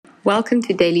Welcome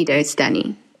to Daily Dose,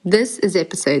 Danny. This is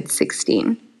episode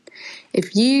 16.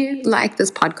 If you like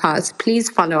this podcast, please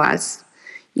follow us.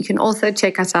 You can also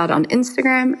check us out on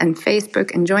Instagram and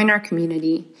Facebook and join our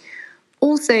community.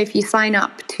 Also, if you sign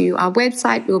up to our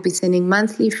website, we'll be sending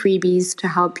monthly freebies to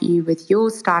help you with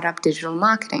your startup digital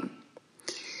marketing.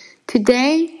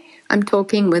 Today, I'm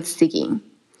talking with Ziggy.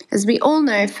 As we all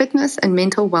know, fitness and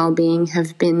mental well-being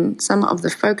have been some of the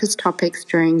focus topics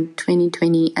during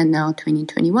 2020 and now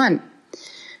 2021,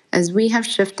 as we have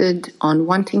shifted on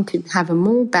wanting to have a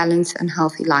more balanced and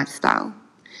healthy lifestyle.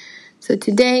 So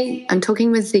today, I'm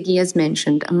talking with Ziggy, as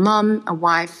mentioned, a mom, a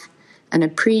wife, and a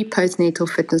pre-postnatal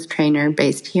fitness trainer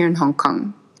based here in Hong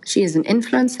Kong. She is an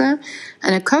influencer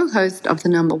and a co-host of the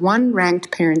 #1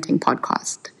 ranked parenting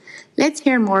podcast. Let's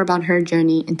hear more about her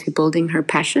journey into building her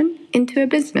passion into a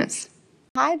business.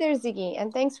 Hi there, Ziggy,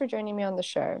 and thanks for joining me on the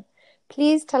show.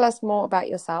 Please tell us more about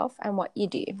yourself and what you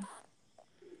do.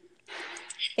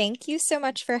 Thank you so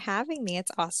much for having me.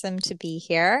 It's awesome to be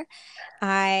here.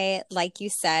 Like you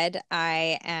said,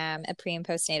 I am a pre and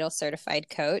postnatal certified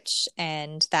coach,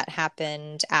 and that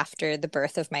happened after the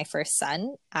birth of my first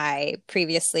son. I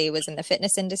previously was in the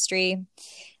fitness industry.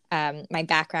 My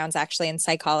background's actually in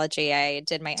psychology. I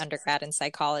did my undergrad in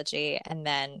psychology and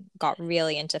then got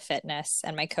really into fitness.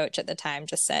 And my coach at the time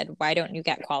just said, "Why don't you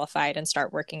get qualified and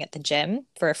start working at the gym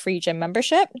for a free gym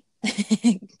membership?"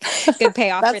 Good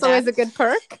payoff for that. That's always a good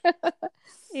perk.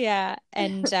 Yeah.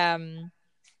 And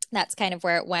that's kind of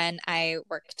where it went. I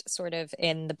worked sort of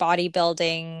in the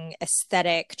bodybuilding,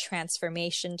 aesthetic,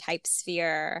 transformation type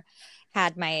sphere,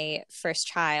 had my first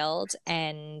child,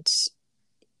 and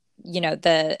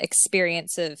the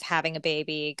experience of having a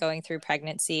baby, going through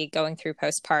pregnancy, going through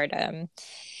postpartum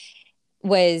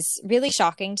was really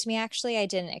shocking to me, actually. I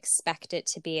didn't expect it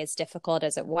to be as difficult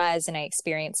as it was, and I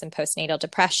experienced some postnatal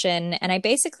depression. And I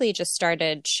basically just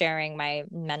started sharing my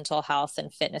mental health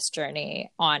and fitness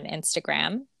journey on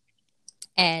Instagram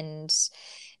and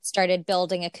started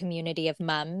building a community of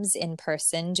mums in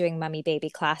person doing mummy baby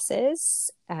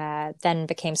classes, then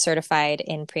became certified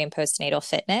in pre and postnatal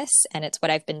fitness. And it's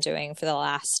what I've been doing for the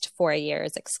last 4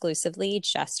 years exclusively,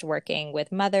 just working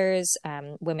with mothers,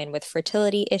 women with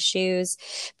fertility issues,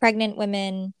 pregnant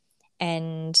women.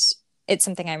 And it's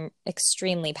something I'm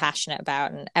extremely passionate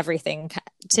about. And everything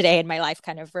today in my life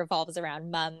kind of revolves around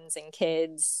mums and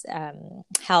kids,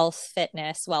 health,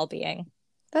 fitness, well-being.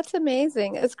 That's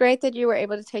amazing. It's great that you were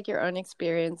able to take your own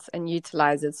experience and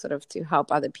utilize it sort of to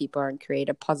help other people and create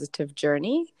a positive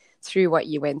journey through what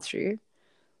you went through.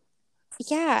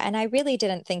 Yeah, and I really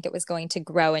didn't think it was going to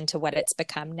grow into what it's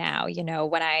become now.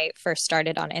 When I first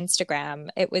started on Instagram,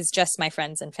 it was just my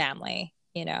friends and family.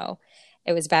 It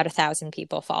was about 1,000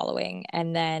 people following.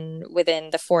 And then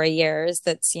within the 4 years,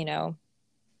 that's,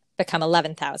 become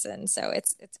 11,000. So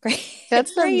it's great. That's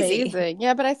It's crazy. amazing.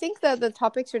 Yeah, but I think that the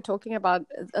topics you're talking about,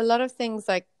 a lot of things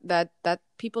like that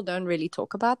people don't really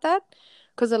talk about that,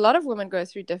 because a lot of women go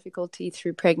through difficulty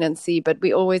through pregnancy, but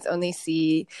we always only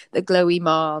see the glowy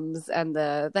moms and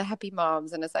the happy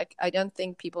moms, and it's like I don't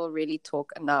think people really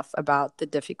talk enough about the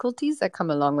difficulties that come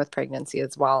along with pregnancy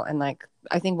as well. And like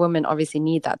I think women obviously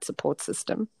need that support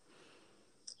system.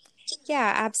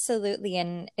 Yeah, absolutely.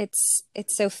 And it's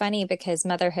so funny because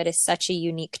motherhood is such a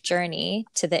unique journey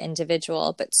to the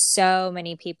individual, but so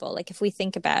many people, like if we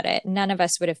think about it, none of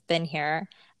us would have been here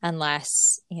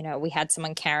unless, we had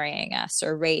someone carrying us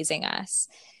or raising us.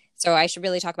 So I should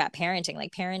really talk about parenting.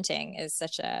 Like parenting is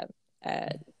such a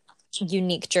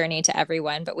unique journey to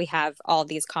everyone, but we have all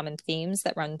these common themes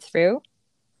that run through.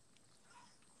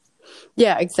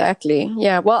 Yeah, exactly.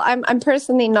 Yeah. Well, I'm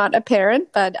personally not a parent,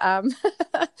 but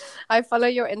I follow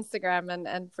your Instagram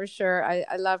and for sure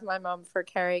I love my mom for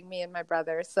carrying me and my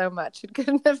brother so much. It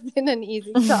couldn't have been an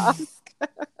easy task.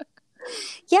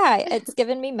 Yeah, it's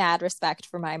given me mad respect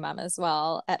for my mom as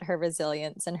well, at her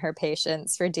resilience and her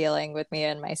patience for dealing with me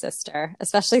and my sister,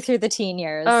 especially through the teen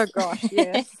years. Oh gosh,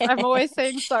 yes. I'm always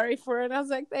saying sorry for it. I was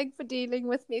like, thanks for dealing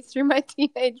with me through my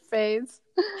teenage phase.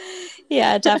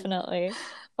 Yeah, definitely.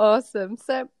 Awesome.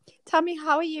 So tell me,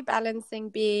 how are you balancing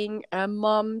being a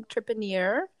mom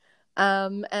entrepreneur,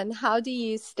 and how do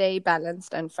you stay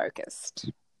balanced and focused?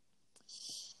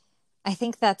 I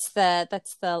think that's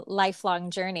the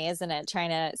lifelong journey, isn't it? Trying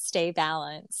to stay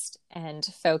balanced and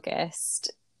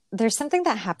focused. There's something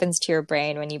that happens to your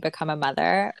brain when you become a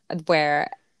mother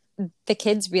where the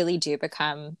kids really do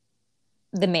become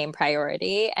the main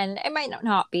priority. And it might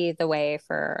not be the way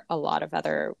for a lot of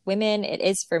other women. It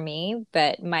is for me,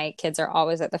 but my kids are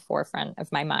always at the forefront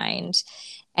of my mind.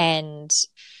 And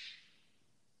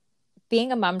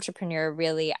being a momtrepreneur,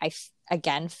 really,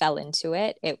 again fell into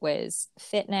it. It was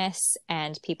fitness,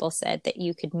 and people said that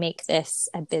you could make this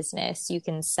a business. You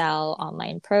can sell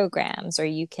online programs, or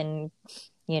you can,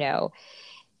 you know,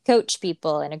 coach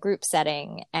people in a group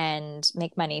setting and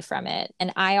make money from it.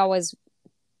 And I always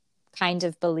kind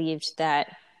of believed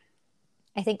that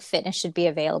I think fitness should be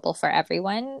available for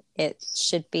everyone. It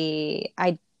should be,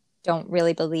 I don't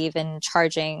really believe in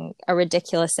charging a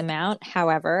ridiculous amount.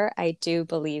 However, I do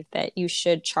believe that you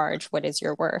should charge what is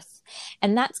your worth.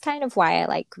 And that's kind of why I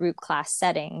like group class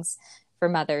settings for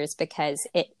mothers, because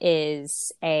it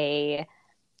is a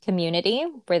community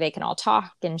where they can all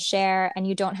talk and share, and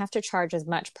you don't have to charge as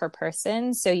much per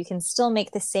person. So you can still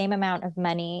make the same amount of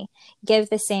money, give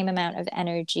the same amount of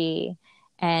energy,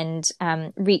 and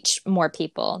reach more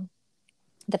people.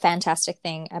 The fantastic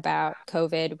thing about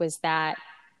COVID was that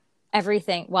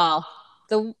everything, well,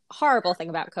 the horrible thing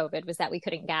about COVID was that we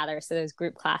couldn't gather, so those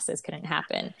group classes couldn't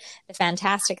happen. The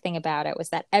fantastic thing about it was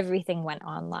that everything went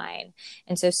online.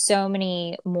 And so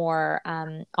many more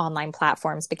online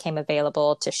platforms became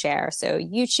available to share. So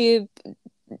YouTube,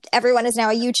 everyone is now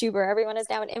a YouTuber, everyone is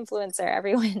now an influencer,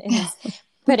 everyone is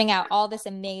putting out all this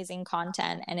amazing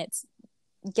content, and it's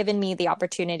given me the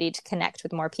opportunity to connect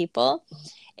with more people.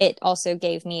 It also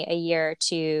gave me a year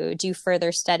to do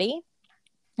further study.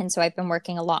 And so I've been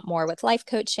working a lot more with life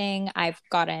coaching. I've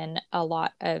gotten a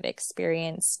lot of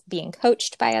experience being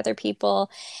coached by other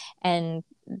people. And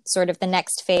sort of the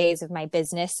next phase of my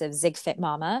business of ZigFit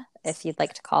Mama, if you'd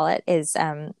like to call it, is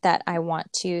that I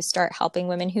want to start helping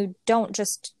women who don't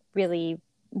just really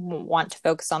want to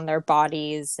focus on their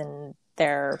bodies and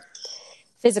their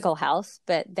physical health,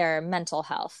 but their mental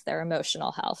health, their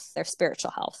emotional health, their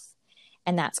spiritual health.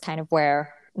 And that's kind of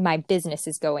where my business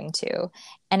is going to.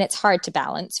 And it's hard to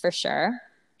balance for sure.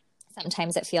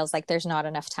 Sometimes it feels like there's not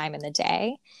enough time in the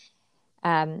day.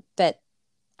 But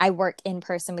I work in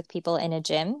person with people in a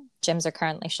gym. Gyms are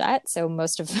currently shut. So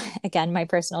most of, again, my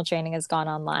personal training has gone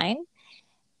online.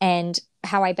 And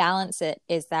how I balance it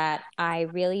is that I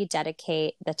really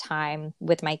dedicate the time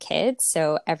with my kids.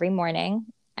 So every morning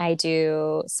I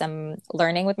do some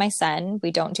learning with my son.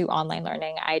 We don't do online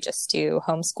learning. I just do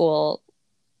homeschool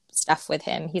stuff with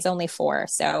him. He's only 4,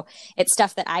 so it's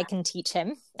stuff that I can teach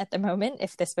him at the moment.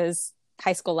 If this was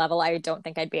high school level, I don't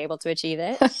think I'd be able to achieve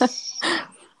it.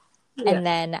 And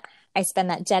then I spend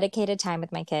that dedicated time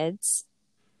with my kids.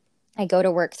 I go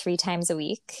to work 3 times a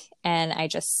week, and I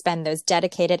just spend those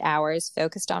dedicated hours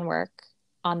focused on work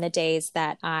on the days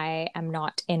that I am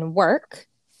not in work,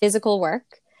 physical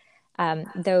work.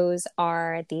 Those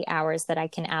are the hours that I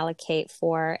can allocate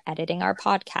for editing our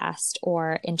podcast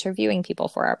or interviewing people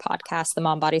for our podcast, the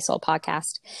Mom Body Soul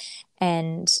podcast,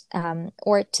 and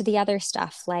or to the other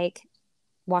stuff like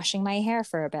washing my hair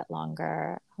for a bit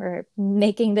longer or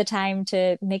making the time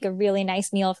to make a really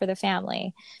nice meal for the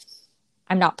family.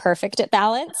 I'm not perfect at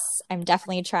balance. I'm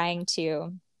definitely trying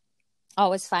to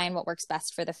always find what works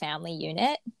best for the family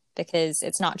unit, because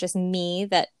it's not just me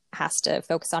that has to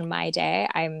focus on my day.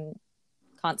 I'm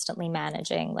constantly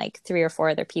managing like 3 or 4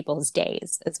 other people's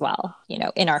days as well, you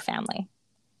know, in our family.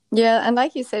 Yeah, and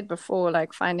like you said before,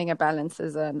 like finding a balance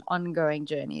is an ongoing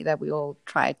journey that we all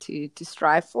try to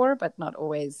strive for, but not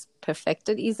always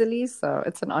perfected easily. So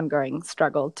it's an ongoing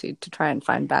struggle to try and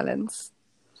find balance.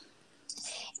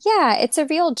 Yeah, it's a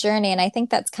real journey. And I think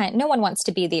that's no one wants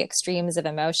to be the extremes of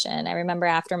emotion. I remember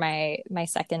after my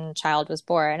second child was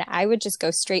born, I would just go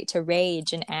straight to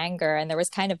rage and anger. And there was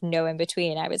kind of no in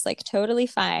between. I was like totally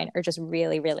fine or just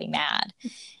really, really mad.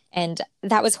 And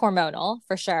that was hormonal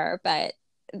for sure. But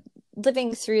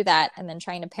living through that and then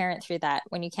trying to parent through that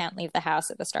when you can't leave the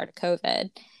house at the start of COVID,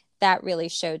 that really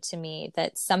showed to me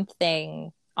that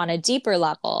something on a deeper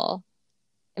level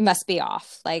must be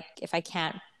off. Like if I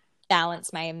can't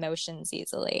balance my emotions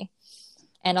easily.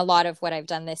 And a lot of what I've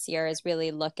done this year is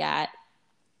really look at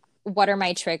what are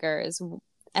my triggers.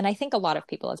 And I think a lot of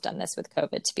people have done this with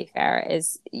COVID, to be fair,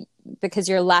 is because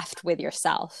you're left with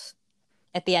yourself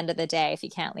at the end of the day. If you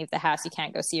can't leave the house, you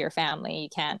can't go see your family, you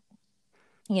can't,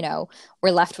 you know,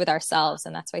 we're left with ourselves.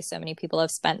 And that's why so many people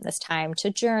have spent this time to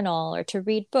journal or to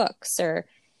read books or,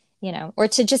 you know, or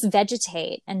to just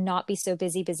vegetate and not be so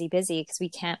busy, because we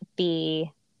can't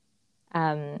be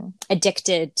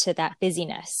addicted to that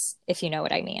busyness, if you know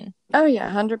what I mean. Oh yeah,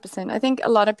 100%. I think a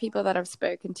lot of people that I've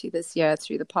spoken to this year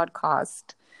through the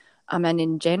podcast and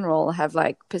in general have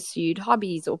like pursued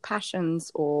hobbies or passions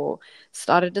or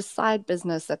started a side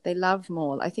business that they love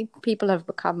more. I think people have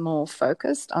become more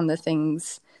focused on the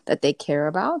things that they care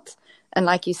about. And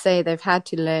like you say, they've had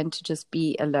to learn to just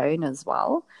be alone as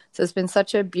well. So it's been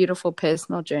such a beautiful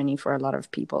personal journey for a lot of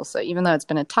people. So even though it's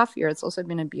been a tough year, it's also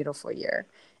been a beautiful year.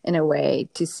 in a way,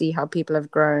 to see how people have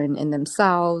grown in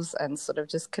themselves and sort of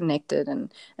just connected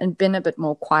and been a bit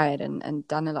more quiet and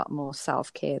done a lot more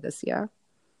self-care this year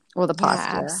or the Yeah,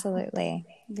 past year. absolutely.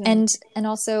 Yeah. And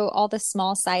also all the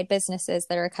small side businesses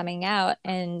that are coming out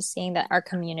and seeing that our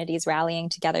community is rallying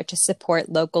together to support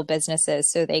local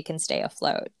businesses so they can stay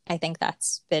afloat. I think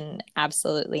that's been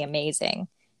absolutely amazing.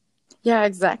 Yeah,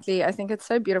 exactly. I think it's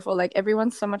so beautiful. Like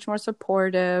everyone's so much more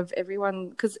supportive.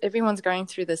 Because everyone's going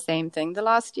through the same thing the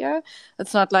last year.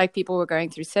 It's not like people were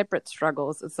going through separate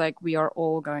struggles. It's like we are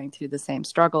all going through the same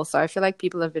struggle. So I feel like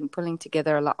people have been pulling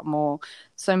together a lot more.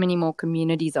 So many more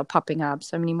communities are popping up,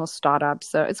 so many more startups.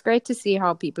 So it's great to see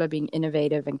how people are being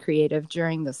innovative and creative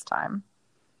during this time.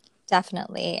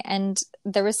 Definitely. And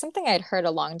there was something I'd heard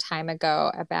a long time ago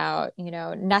about,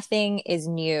 nothing is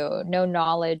new. No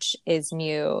knowledge is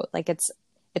new. Like it's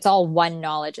all one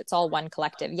knowledge. It's all one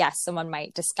collective. Yes, someone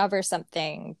might discover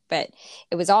something, but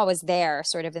it was always there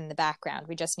sort of in the background.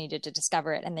 We just needed to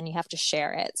discover it and then you have to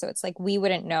share it. So it's like we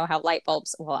wouldn't know how light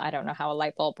bulbs, well, I don't know how a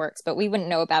light bulb works, but we wouldn't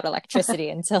know about electricity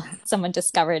until someone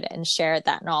discovered and shared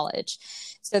that knowledge.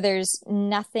 So there's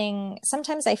nothing,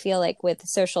 sometimes I feel like with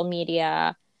social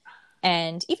media,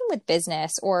 and even with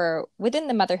business or within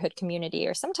the motherhood community,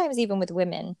 or sometimes even with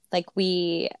women, like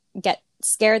we get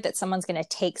scared that someone's going to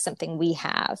take something we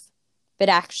have. But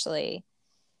actually,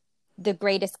 the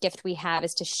greatest gift we have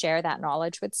is to share that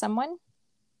knowledge with someone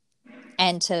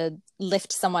and to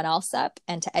lift someone else up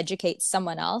and to educate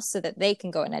someone else so that they can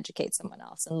go and educate someone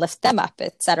else and lift them up,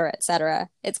 et cetera, et cetera.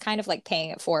 It's kind of like paying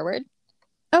it forward.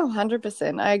 Oh,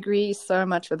 100%. I agree so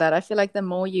much with that. I feel like the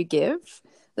more you give,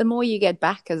 the more you get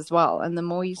back as well. And the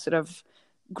more you sort of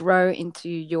grow into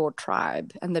your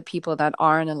tribe and the people that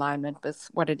are in alignment with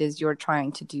what it is you're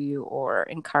trying to do or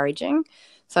encouraging.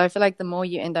 So I feel like the more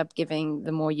you end up giving,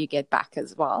 the more you get back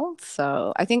as well.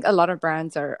 So I think a lot of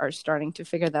brands are starting to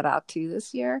figure that out too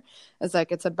this year. It's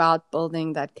like it's about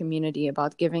building that community,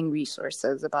 about giving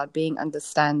resources, about being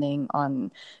understanding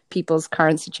on people's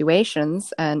current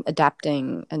situations and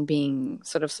adapting and being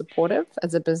sort of supportive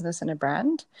as a business and a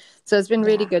brand. So it's been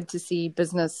really Yeah. good to see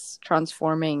business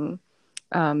transforming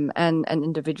and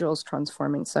individuals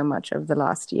transforming so much over the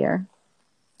last year.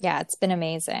 Yeah, it's been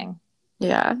amazing.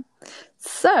 Yeah.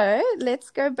 So let's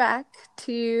go back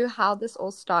to how this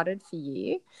all started for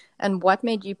you and what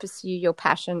made you pursue your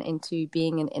passion into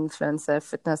being an influencer,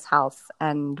 fitness, health,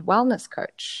 and wellness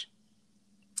coach.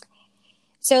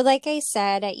 So, like I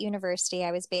said, at university,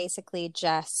 I was basically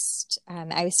just,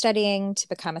 I was studying to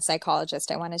become a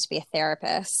psychologist. I wanted to be a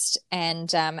therapist.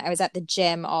 And I was at the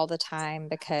gym all the time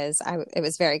because it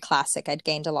was very classic. I'd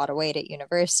gained a lot of weight at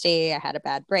university. I had a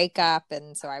bad breakup.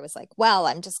 And so I was like, well,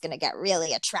 I'm just going to get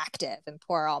really attractive and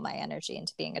pour all my energy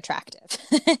into being attractive.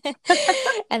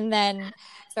 And then,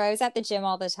 so I was at the gym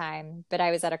all the time, but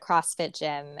I was at a CrossFit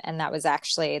gym. And that was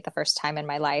actually the first time in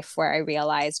my life where I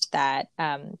realized that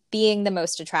being the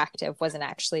most attractive wasn't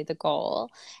actually the goal.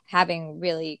 Having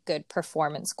really good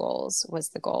performance goals was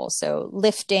the goal. So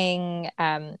lifting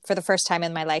for the first time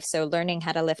in my life. So learning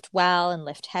how to lift well and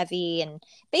lift heavy. And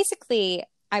basically,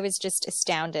 I was just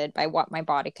astounded by what my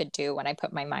body could do when I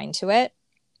put my mind to it.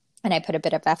 And I put a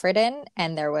bit of effort in,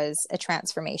 and there was a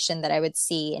transformation that I would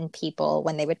see in people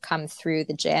when they would come through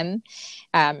the gym.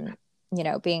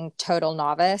 Being total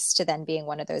novice to then being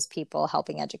one of those people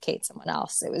helping educate someone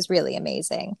else. It was really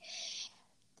amazing.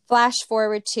 Flash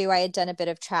forward to, I had done a bit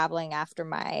of traveling after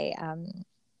my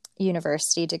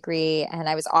university degree, and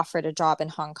I was offered a job in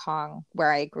Hong Kong,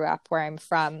 where I grew up, where I'm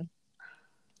from.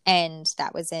 And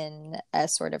that was in a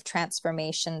sort of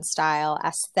transformation style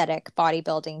aesthetic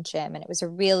bodybuilding gym. And it was a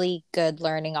really good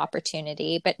learning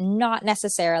opportunity, but not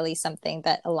necessarily something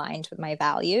that aligned with my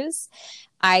values.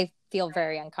 I feel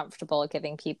very uncomfortable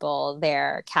giving people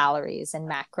their calories and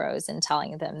macros and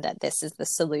telling them that this is the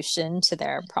solution to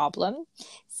their problem.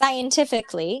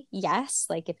 Scientifically, yes,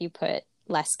 like if you put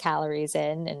less calories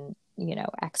in and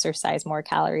exercise more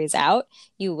calories out,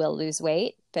 you will lose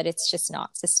weight, but it's just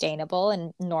not sustainable.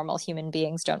 And normal human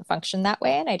beings don't function that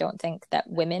way. And I don't think that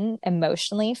women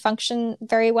emotionally function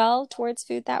very well towards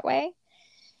food that way.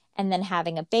 And then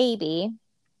having a baby,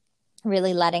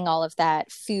 really letting all of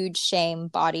that food shame,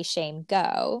 body shame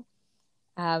go,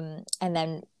 and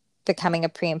then becoming a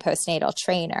pre and postnatal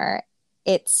trainer,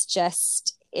 it's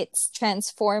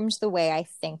transformed the way I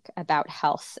think about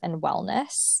health and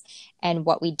wellness and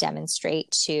what we demonstrate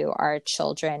to our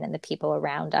children and the people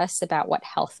around us about what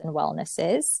health and wellness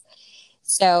is.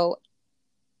 So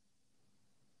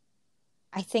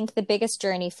I think the biggest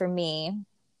journey for me,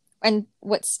 and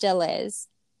what still is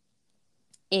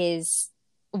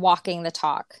walking the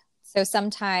talk. So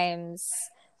sometimes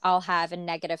I'll have a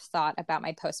negative thought about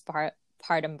my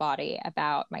postpartum body,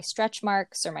 about my stretch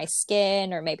marks or my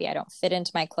skin, or maybe I don't fit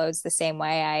into my clothes the same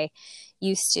way I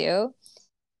used to.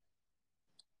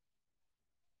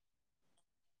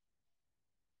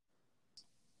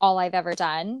 All I've ever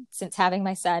done since having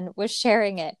my son was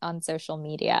sharing it on social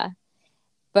media,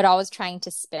 but always trying to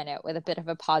spin it with a bit of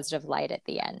a positive light at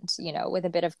the end, with a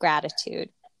bit of gratitude,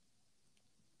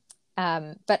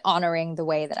 but honoring the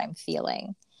way that I'm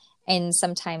feeling. And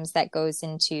sometimes that goes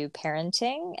into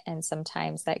parenting, and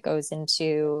sometimes that goes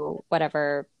into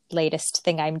whatever latest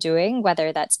thing I'm doing,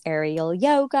 whether that's aerial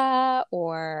yoga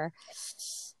or,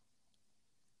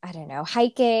 I don't know,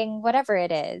 hiking, whatever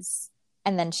it is,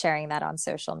 and then sharing that on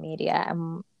social media.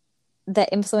 And the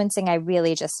influencing, I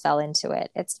really just fell into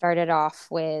it. It started off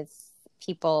with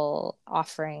people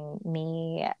offering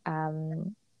me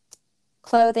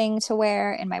clothing to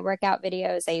wear in my workout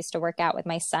videos. I used to work out with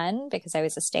my son because I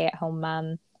was a stay-at-home mom,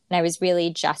 and I was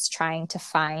really just trying to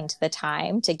find the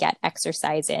time to get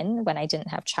exercise in when I didn't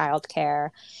have childcare,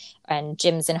 and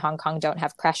gyms in Hong Kong don't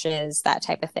have creches, that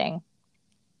type of thing.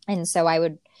 And so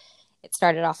it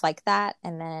started off like that,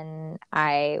 and then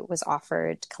I was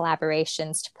offered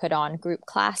collaborations to put on group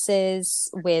classes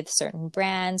with certain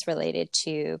brands related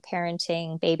to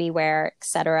parenting, baby wear,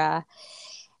 etc.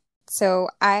 So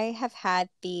I have had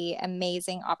the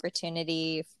amazing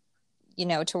opportunity,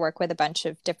 to work with a bunch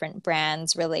of different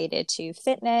brands related to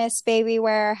fitness, baby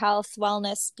wear, health,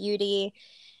 wellness, beauty,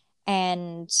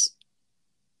 and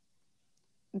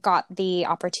got the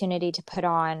opportunity to put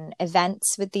on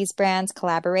events with these brands,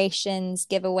 collaborations,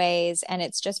 giveaways, and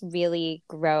it's just really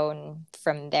grown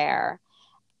from there.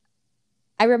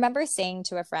 I remember saying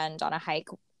to a friend on a hike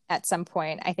at some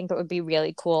point, I think it would be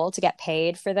really cool to get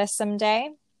paid for this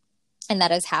someday. And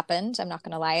that has happened. I'm not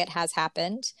going to lie, it has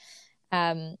happened.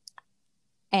 And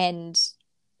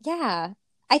yeah,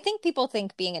 I think people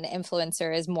think being an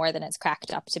influencer is more than it's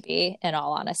cracked up to be, in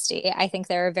all honesty. I think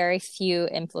there are very few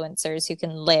influencers who can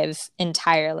live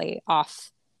entirely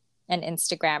off an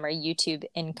Instagram or YouTube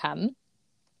income.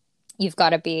 You've got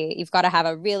to have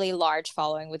a really large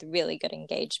following with really good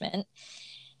engagement.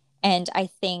 And I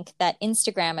think that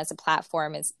Instagram as a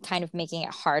platform is kind of making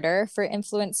it harder for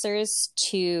influencers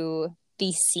to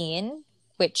be seen,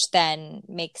 which then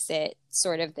makes it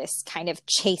sort of this kind of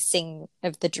chasing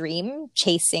of the dream,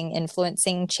 chasing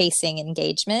influencing, chasing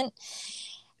engagement.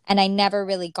 And I never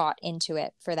really got into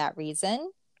it for that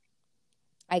reason.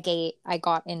 I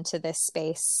got into this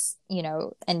space,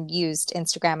 and used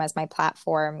Instagram as my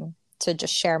platform to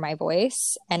just share my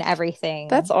voice, and everything.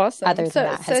 That's awesome. Other than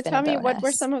that has been tell a me, bonus. what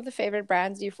were some of the favorite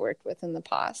brands you've worked with in the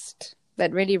past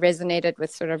that really resonated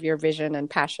with sort of your vision and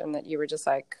passion, that you were just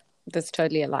like, this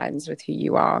totally aligns with who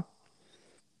you are?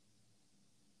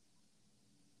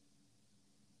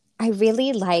 I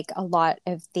really like a lot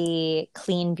of the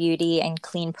clean beauty and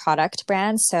clean product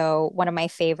brands. So one of my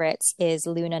favorites is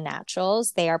Luna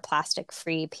Naturals. They are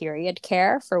plastic-free period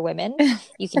care for women.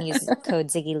 You can use code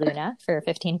ZiggyLuna for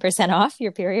 15% off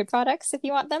your period products if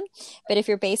you want them. But if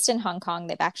you're based in Hong Kong,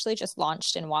 they've actually just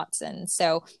launched in Watson.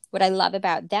 So what I love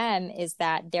about them is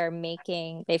that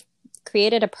they've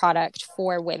created a product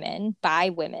for women, by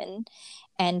women,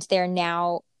 and they're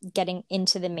now getting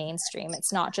into the mainstream.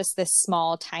 It's not just this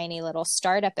small, tiny little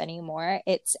startup anymore.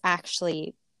 It's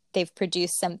actually, they've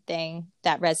produced something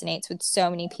that resonates with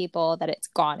so many people that it's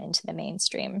gone into the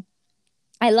mainstream.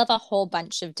 I love a whole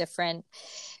bunch of different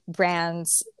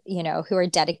brands, who are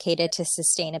dedicated to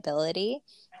sustainability,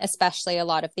 especially a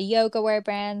lot of the yoga wear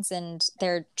brands, and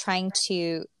they're trying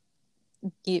to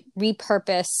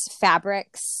repurpose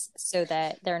fabrics so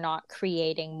that they're not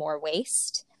creating more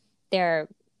waste. They're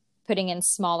putting in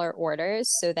smaller orders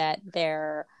so that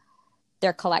their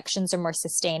collections are more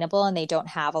sustainable and they don't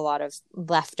have a lot of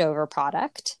leftover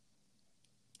product.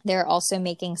 They're also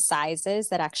making sizes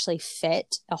that actually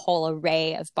fit a whole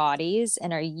array of bodies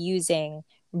and are using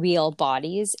real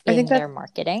bodies in their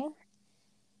marketing.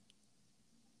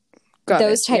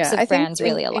 Those types of brands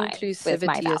really align with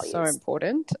my values. Inclusivity is so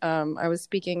important. I was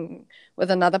speaking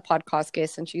with another podcast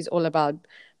guest, and she's all about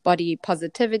body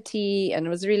positivity, and it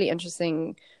was really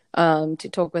interesting to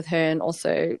talk with her and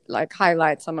also like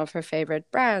highlight some of her favorite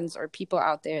brands or people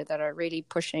out there that are really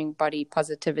pushing body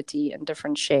positivity in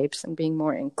different shapes and being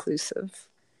more inclusive.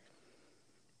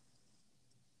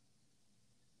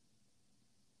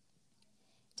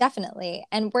 Definitely.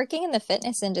 And working in the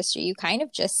fitness industry, you kind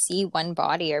of just see one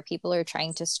body, or people are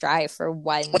trying to strive for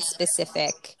one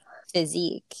specific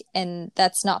physique. And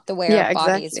that's not the way our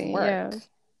bodies work.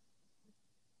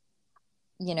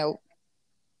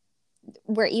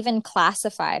 We're even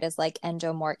classified as like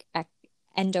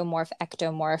endomorph,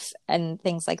 ectomorph, and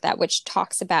things like that, which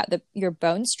talks about your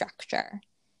bone structure,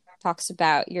 talks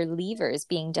about your levers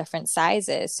being different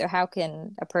sizes. So how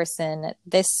can a person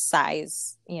this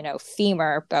size,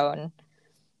 femur bone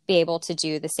be able to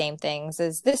do the same things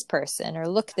as this person, or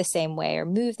look the same way, or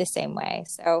move the same way?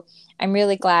 So I'm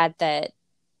really glad that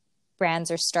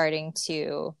brands are starting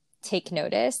to take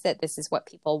notice that this is what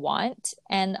people want.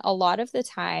 And a lot of the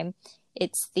time,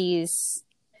 it's these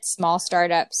small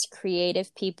startups,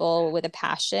 creative people with a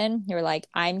passion who are like,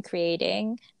 I'm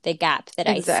creating the gap that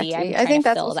Exactly. I see. I'm I trying think to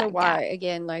that's fill also that why, gap.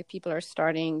 again, like people are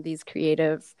starting these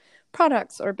creative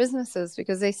products or businesses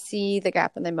because they see the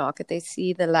gap in their market. They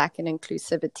see the lack in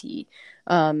inclusivity,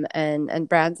 and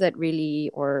brands that really,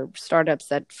 or startups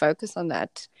that focus on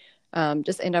that,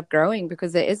 just end up growing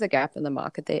because there is a gap in the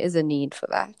market. There is a need for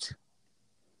that.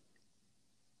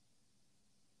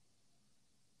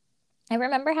 I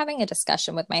remember having a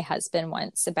discussion with my husband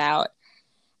once about,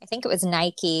 I think it was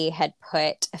Nike had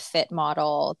put a fit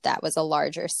model that was a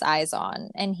larger size on,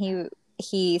 and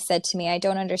he said to me, I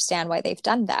don't understand why they've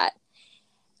done that.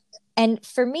 And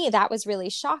for me, that was really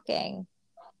shocking.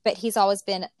 But he's always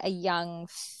been a young,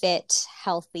 fit,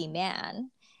 healthy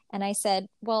man. And I said,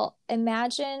 well,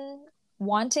 imagine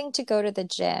wanting to go to the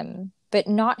gym, but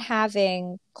not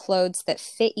having clothes that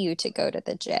fit you to go to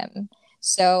the gym.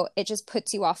 So it just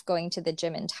puts you off going to the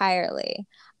gym entirely.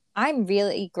 I'm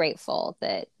really grateful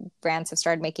that brands have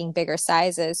started making bigger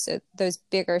sizes. So those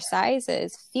bigger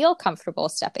sizes feel comfortable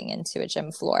stepping into a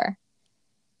gym floor,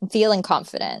 feeling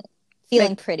confident,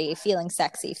 feeling Like, pretty, feeling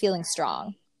sexy, feeling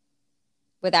strong,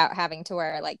 without having to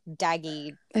wear like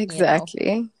daggy,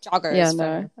 exactly. Yeah, joggers no,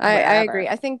 from I agree. wherever.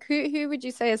 I think who would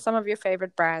you say is some of your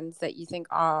favorite brands that you think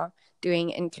are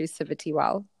doing inclusivity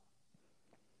well?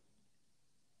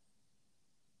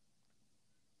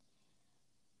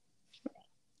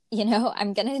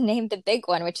 I'm going to name the big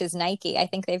one, which is Nike. I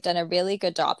think they've done a really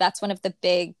good job. That's one of the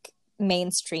big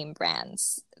mainstream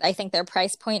brands. I think their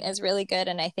price point is really good,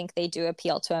 and I think they do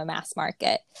appeal to a mass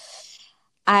market.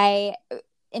 I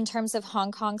In terms of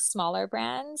Hong Kong smaller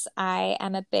brands, I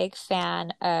am a big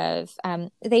fan of,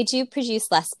 they do produce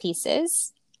less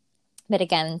pieces, but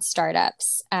again,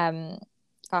 startups.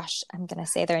 Gosh, I'm going to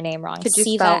say their name wrong. Could you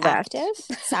Siva spell that?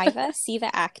 Active, Siva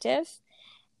Active.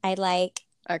 I like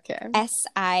Okay.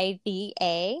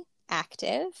 SIVA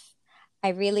Active. I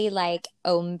really like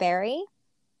Oamberry.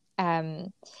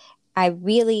 Um, I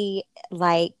really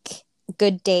like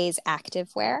Good Days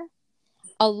Activewear.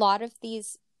 A lot of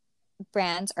these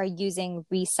brands are using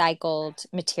recycled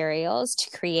materials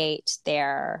to create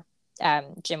their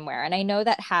gym wear. And I know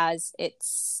that has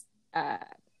its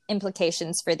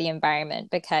implications for the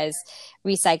environment, because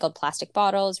recycled plastic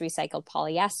bottles, recycled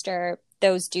polyester,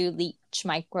 those do leach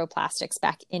microplastics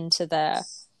back into the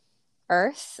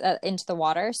earth, into the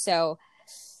water. So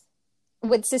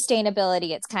with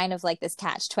sustainability, it's kind of like this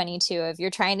catch 22 of you're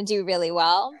trying to do really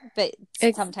well, but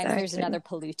sometimes there's Exactly. another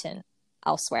pollutant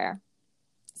elsewhere.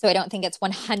 So I don't think it's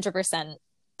 100%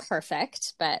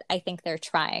 perfect, but I think they're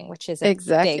trying, which is a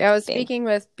Exactly. I big, was big, speaking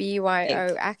with big.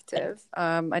 BYO Active.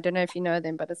 I don't know if you know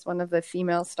them, but it's one of the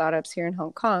female startups here in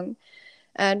Hong Kong.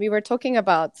 And we were talking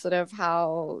about sort of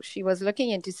how she was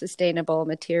looking into sustainable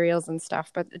materials and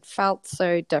stuff, but it felt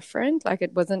so different. Like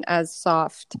it wasn't as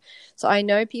soft. So I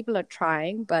know people are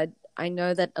trying, but I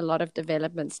know that a lot of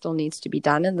development still needs to be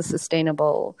done in the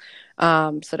sustainable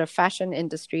sort of fashion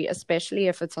industry, especially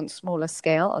if it's on smaller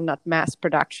scale and not mass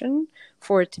production,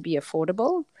 for it to be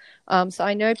affordable. So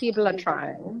I know people are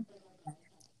trying.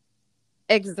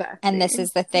 And Exactly. this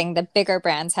is the thing, the bigger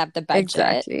brands have the budget,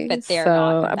 Exactly. but they're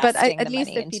not So, but investing at the least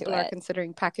money if into people are it.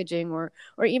 considering packaging or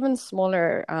even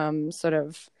smaller sort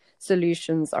of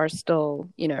solutions are still,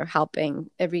 helping.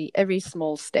 Every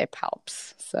small step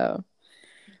helps. So,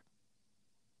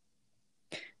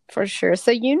 for sure.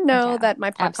 So, Yeah, that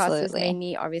my podcast is absolutely.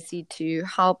 mainly obviously to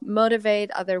help motivate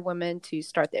other women to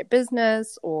start their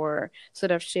business or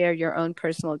sort of share your own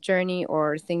personal journey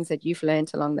or things that you've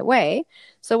learned along the way.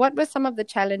 So, what were some of the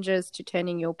challenges to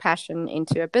turning your passion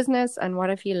into a business, and what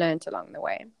have you learned along the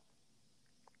way?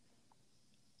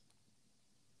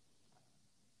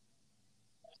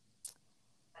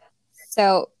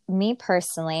 So, me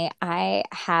personally, I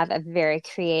have a very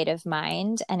creative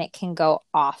mind, and it can go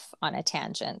off on a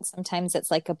tangent. Sometimes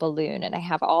it's like a balloon, and I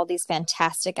have all these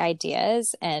fantastic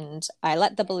ideas, and I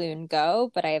let the balloon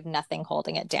go, but I have nothing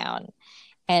holding it down.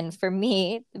 And for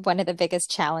me, one of the biggest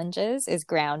challenges is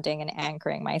grounding and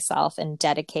anchoring myself and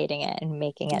dedicating it and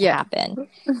making it Yeah. happen.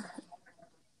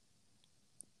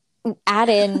 Add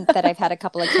in that I've had a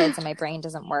couple of kids and my brain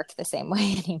doesn't work the same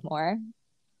way anymore.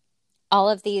 all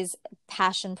of these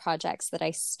passion projects that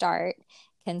I start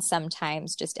can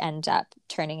sometimes just end up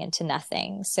turning into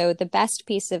nothing. So the best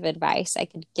piece of advice I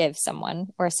could give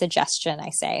someone, or a suggestion, I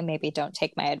say, maybe don't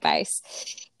take my advice,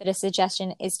 but a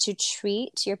suggestion is to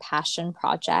treat your passion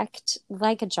project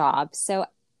like a job. So,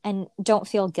 and don't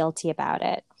feel guilty about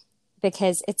it,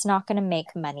 because it's not going to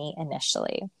make money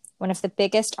initially. One of the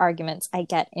biggest arguments I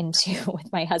get into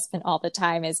with my husband all the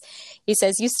time is he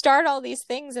says, you start all these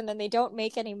things and then they don't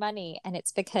make any money. And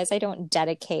it's because I don't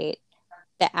dedicate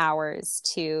the hours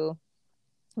to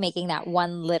making that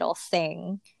one little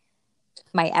thing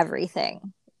my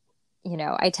everything. You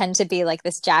know, I tend to be like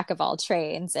this jack of all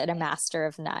trades and a master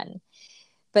of none.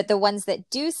 But the ones that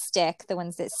do stick, the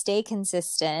ones that stay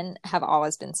consistent, have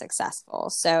always been successful.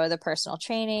 So the personal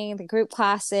training, the group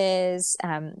classes,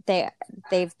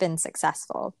 they've been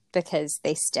successful because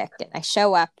they stick. And I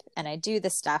show up and I do the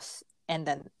stuff, and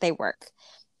then they work.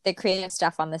 The creative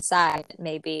stuff on the side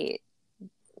maybe,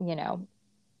 you know,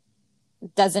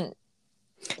 doesn't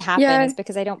happen is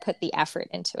because I don't put the effort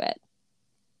into it.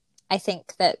 I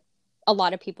think that a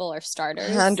lot of people are starters.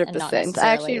 100%. I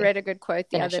actually read a good quote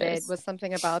the other day. It was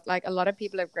something about like a lot of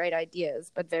people have great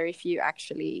ideas, but very few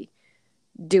actually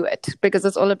do it, because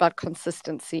it's all about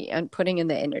consistency and putting in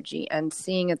the energy and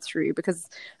seeing it through. Because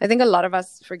I think a lot of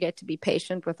us forget to be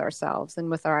patient with ourselves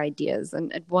and with our ideas,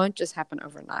 and it won't just happen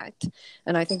overnight.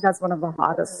 And I think that's one of the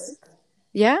hardest.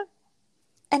 Yeah.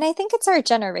 And I think it's our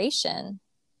generation.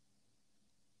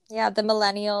 Yeah, the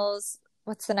millennials,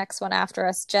 what's the next one after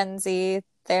us? Gen Z.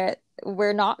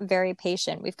 We're not very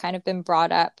patient. We've kind of been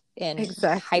brought up in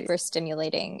hyper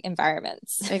stimulating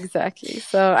environments. Exactly.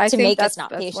 So I think that's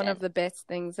one of the best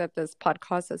things that this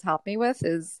podcast has helped me with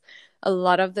is a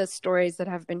lot of the stories that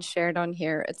have been shared on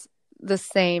here. It's the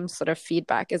same sort of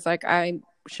feedback. It's like, I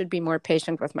should be more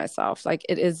patient with myself. Like,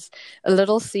 it is a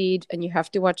little seed and you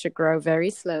have to watch it grow very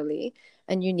slowly,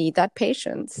 and you need that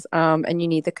patience, and you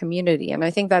need the community. And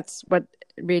I think that's what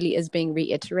really is being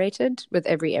reiterated with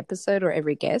every episode or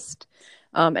every guest.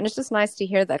 And it's just nice to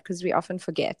hear that, because we often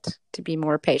forget to be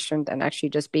more patient and actually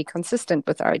just be consistent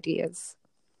with our ideas.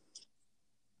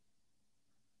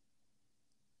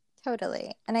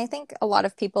 Totally. And I think a lot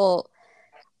of people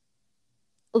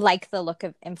like the look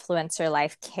of influencer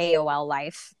life, KOL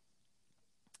life,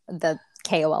 the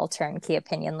KOL term, key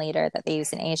opinion leader, that they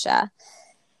use in Asia.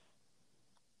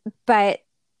 But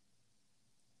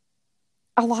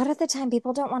a lot of the time,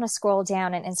 people don't want to scroll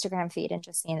down an Instagram feed and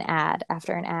just see an ad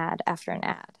after an ad after an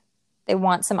ad. They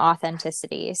want some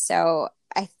authenticity. So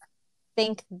I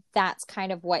think that's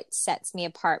kind of what sets me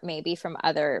apart maybe from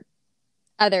other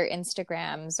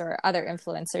Instagrams or other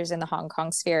influencers in the Hong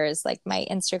Kong sphere. Is like my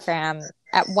Instagram,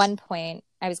 at one point,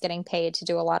 I was getting paid to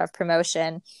do a lot of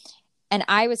promotion, and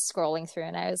I was scrolling through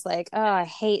and I was like, oh, I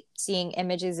hate seeing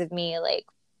images of me like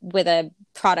with a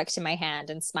product in my hand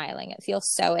and smiling. It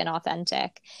feels so inauthentic.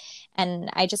 And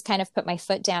I just kind of put my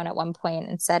foot down at one point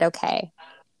and said, okay,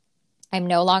 I'm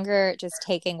no longer just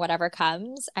taking whatever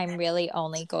comes. I'm really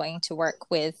only going to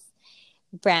work with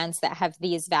brands that have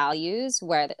these values,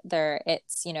 where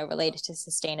it's, you know, related to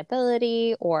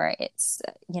sustainability, or it's,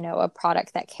 you know, a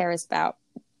product that cares about,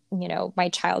 you know, my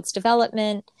child's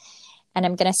development. And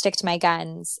I'm going to stick to my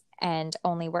guns and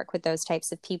only work with those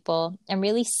types of people and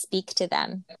really speak to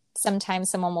them. Sometimes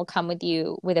someone will come with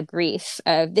you with a brief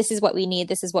of, this is what we need,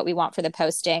 this is what we want for the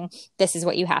posting, this is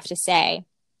what you have to say.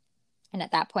 And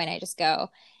at that point, I just go,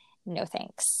 no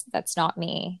thanks, that's not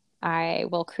me. I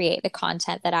will create the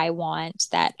content that I want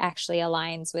that actually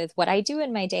aligns with what I do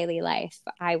in my daily life.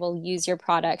 I will use your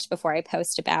product before I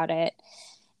post about it.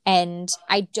 And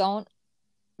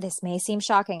this may seem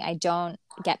shocking, I don't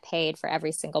get paid for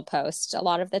every single post. A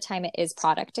lot of the time it is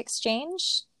product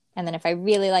exchange. And then if I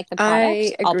really like the product,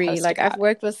 I agree. Like, I've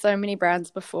worked with so many brands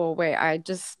before where I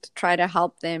just try to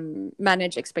help them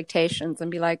manage expectations and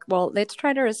be like, well, let's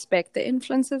try to respect the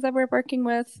influencers that we're working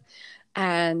with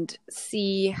and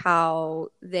see how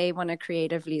they want to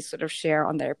creatively sort of share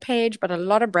on their page. But a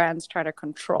lot of brands try to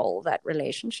control that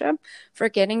relationship,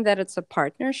 forgetting that it's a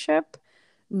partnership,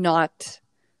 not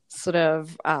sort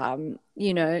of,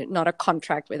 not a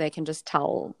contract where they can just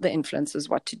tell the influencers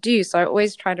what to do. So I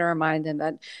always try to remind them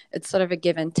that it's sort of a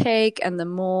give and take, and the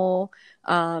more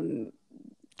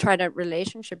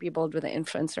relationship you build with the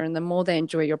influencer and the more they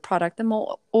enjoy your product, the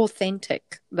more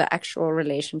authentic the actual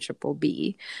relationship will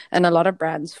be. And a lot of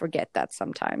brands forget that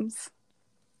sometimes.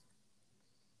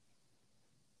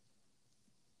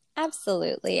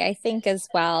 Absolutely. I think as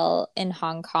well in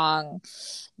Hong Kong,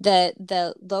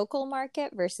 the local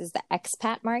market versus the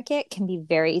expat market can be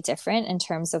very different in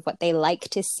terms of what they like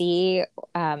to see,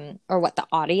 or what the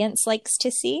audience likes to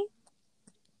see.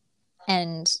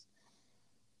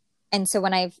 And so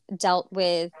when I've dealt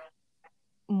with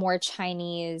more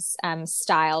Chinese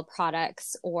style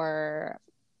products or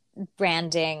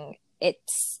branding,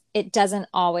 it doesn't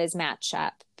always match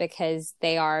up because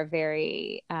they are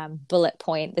very bullet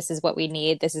point. This is what we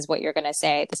need. This is what you're going to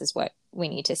say. This is what we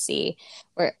need to see.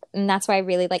 And that's why I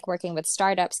really like working with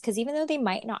startups, because even though they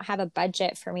might not have a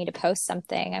budget for me to post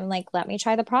something, I'm like, let me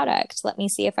try the product. Let me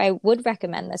see if I would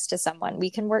recommend this to someone. We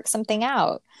can work something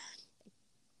out.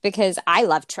 Because I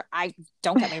love, I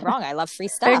don't get me wrong, I love free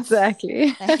stuff.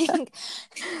 Exactly. I think,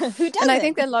 who doesn't? And I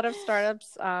think that a lot of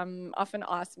startups often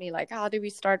ask me, like, how do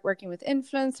we start working with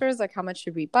influencers? Like, how much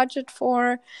should we budget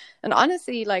for? And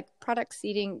honestly, like, product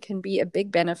seeding can be a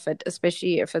big benefit,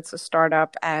 especially if it's a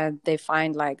startup and they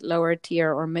find like lower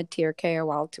tier or mid tier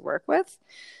KOL to work with.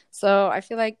 So I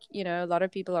feel like, a lot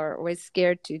of people are always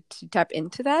scared to tap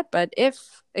into that. But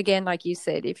if, again, like you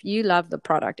said, if you love the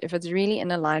product, if it's really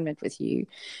in alignment with you,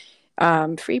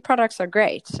 free products are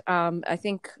great. I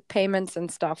think payments and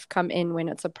stuff come in when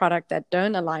it's a product that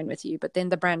don't align with you, but then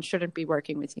the brand shouldn't be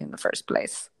working with you in the first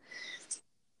place.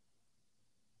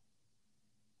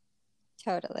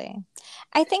 Totally.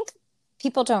 I think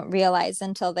people don't realize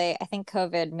until I think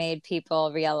COVID made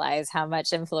people realize how much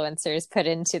influencers put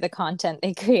into the content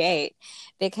they create,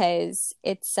 because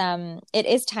it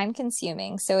is time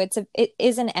consuming. So it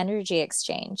is an energy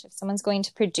exchange. If someone's going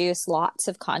to produce lots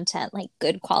of content, like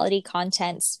good quality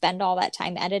content, spend all that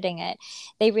time editing it,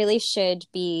 they really should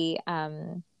be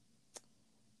not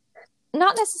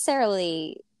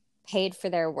necessarily paid for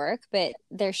their work, but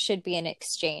there should be an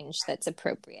exchange that's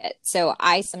appropriate. So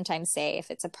I sometimes say, if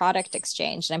it's a product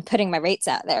exchange, and I'm putting my rates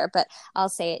out there, but I'll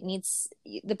say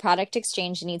the product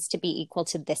exchange needs to be equal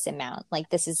to this amount. Like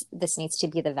this needs to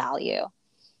be the value,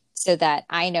 so that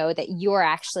I know that you're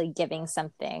actually giving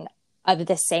something of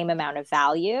the same amount of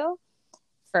value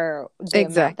for the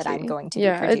amount that I'm going to be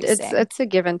producing. It's a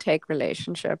give and take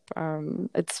relationship.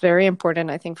 It's very important,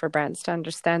 I think, for brands to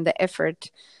understand the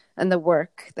effort and the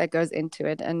work that goes into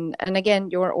it. And again,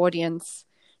 your audience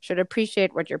should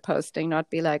appreciate what you're posting, not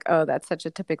be like, oh, that's such a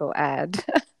typical ad.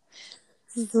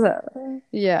 So,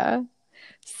 yeah.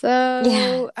 So,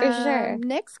 yeah, for sure.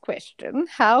 Next question.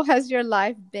 How has your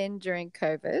life been during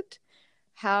COVID?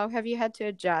 How have you had to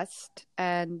adjust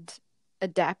and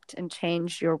adapt and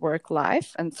change your work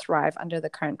life and thrive under the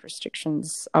current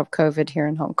restrictions of COVID here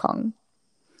in Hong Kong?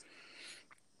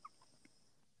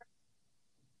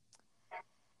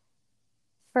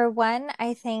 For one,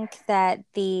 I think that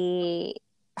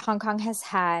Hong Kong has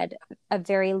had a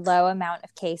very low amount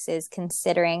of cases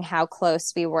considering how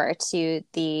close we were to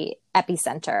the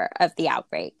epicenter of the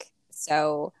outbreak.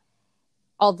 So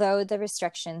although the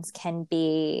restrictions can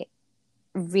be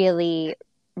really,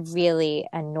 really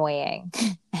annoying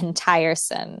and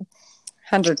tiresome,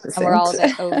 100%. and we're all a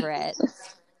bit over it,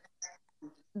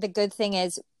 the good thing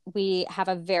is we have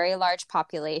a very large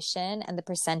population, and the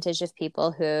percentage of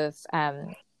people who've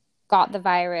got the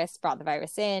virus, brought the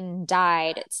virus in,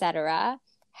 died, etc.,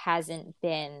 hasn't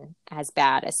been as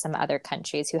bad as some other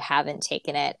countries who haven't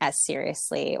taken it as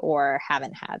seriously or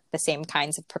haven't had the same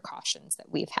kinds of precautions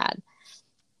that we've had.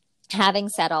 Having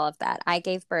said all of that, I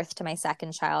gave birth to my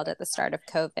second child at the start of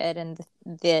COVID, and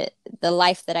the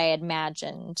life that I had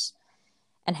imagined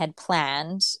and had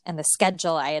planned, and the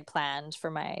schedule I had planned for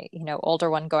my, older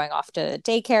one going off to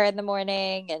daycare in the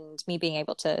morning, and me being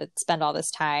able to spend all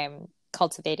this time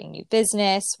cultivating new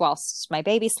business whilst my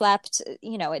baby slept,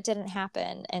 it didn't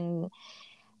happen. And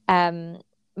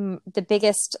the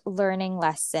biggest learning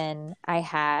lesson I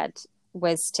had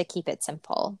was to keep it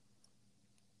simple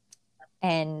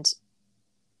and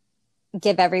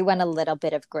give everyone a little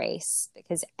bit of grace,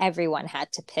 because everyone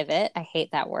had to pivot. I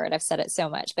hate that word. I've said it so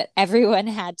much, but everyone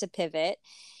had to pivot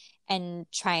and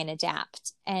try and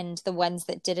adapt. And the ones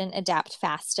that didn't adapt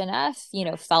fast enough,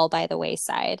 fell by the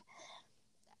wayside.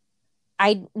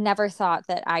 I never thought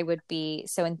that I would be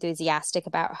so enthusiastic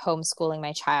about homeschooling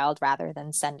my child rather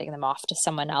than sending them off to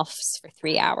someone else for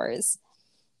 3 hours.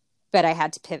 But I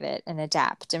had to pivot and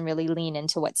adapt and really lean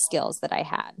into what skills that I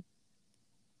had.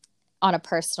 On a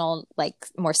personal,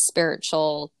 more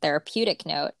spiritual, therapeutic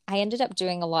note, I ended up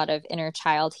doing a lot of inner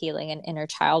child healing and inner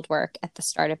child work at the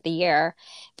start of the year,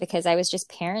 because I was just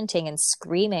parenting and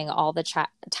screaming all the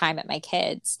time at my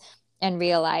kids, and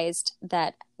realized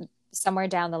that somewhere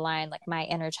down the line, my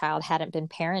inner child hadn't been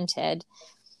parented.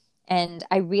 And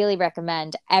I really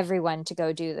recommend everyone to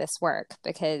go do this work,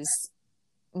 because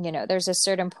there's a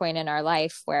certain point in our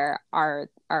life where our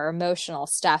emotional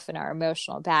stuff and our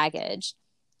emotional baggage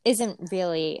isn't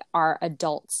really our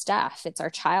adult stuff. It's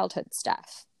our childhood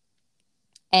stuff.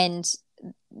 And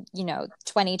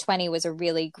 2020 was a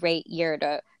really great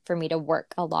year for me to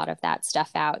work a lot of that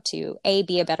stuff out to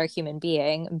be a better human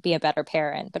being, be a better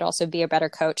parent, but also be a better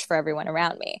coach for everyone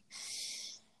around me.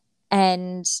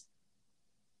 And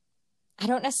I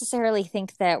don't necessarily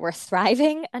think that we're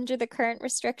thriving under the current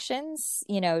restrictions.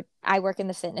 I work in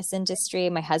the fitness industry.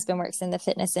 My husband works in the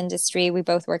fitness industry. We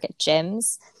both work at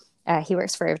gyms. He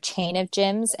works for a chain of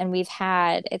gyms, and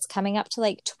it's coming up to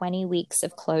like 20 weeks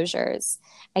of closures.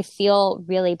 I feel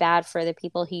really bad for the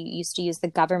people who used to use the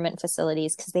government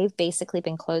facilities because they've basically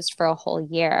been closed for a whole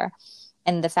year.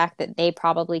 And the fact that they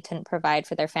probably couldn't provide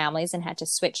for their families and had to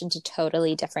switch into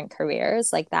totally different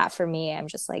careers, like that for me, I'm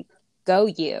just like, go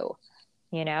you.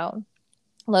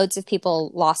 Loads of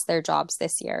people lost their jobs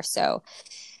this year. So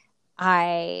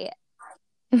I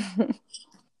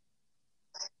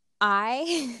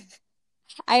I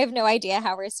have no idea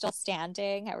how we're still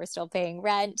standing, how we're still paying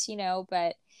rent,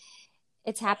 but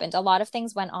it's happened. A lot of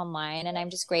things went online, and I'm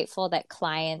just grateful that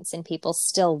clients and people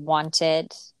still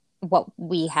wanted what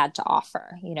we had to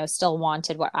offer, still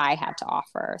wanted what I had to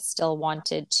offer, still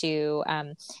wanted to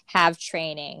have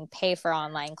training, pay for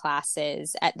online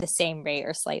classes at the same rate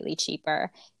or slightly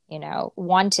cheaper,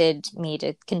 wanted me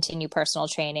to continue personal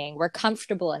training, were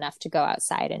comfortable enough to go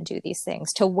outside and do these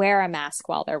things, to wear a mask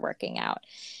while they're working out.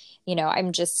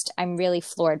 I'm really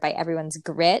floored by everyone's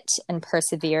grit and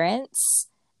perseverance,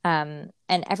 and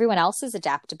everyone else's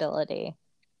adaptability.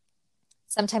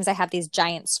 Sometimes I have these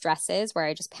giant stresses where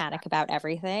I just panic about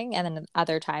everything. And then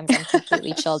other times I'm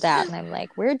completely chilled out and I'm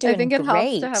like, we're doing great. I think it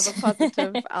helps to have a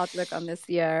positive outlook on this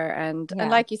year. And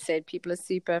like you said, people are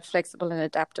super flexible and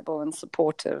adaptable and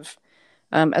supportive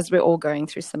as we're all going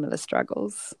through similar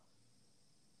struggles.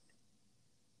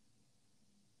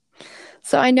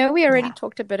 So I know we already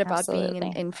talked a bit about being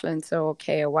an influencer or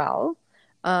KOL.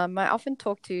 I often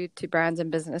talk to brands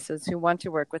and businesses who want to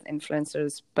work with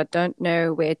influencers but don't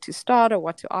know where to start or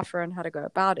what to offer and how to go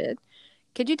about it.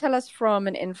 Could you tell us from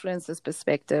an influencer's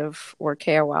perspective or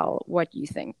KOL what you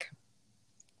think?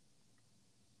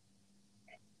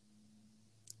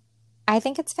 I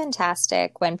think it's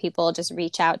fantastic when people just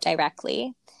reach out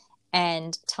directly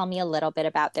and tell me a little bit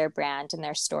about their brand and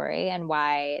their story and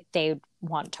why they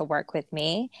want to work with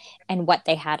me and what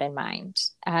they had in mind.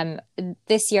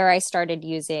 This year I started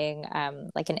using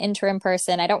like an interim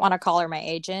person. I don't want to call her my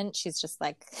agent. She's just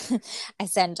like, I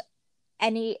send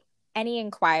any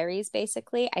inquiries,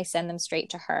 basically, I send them straight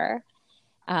to her.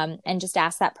 And just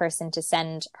ask that person to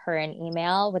send her an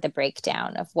email with a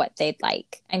breakdown of what they'd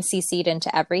like. I'm CC'd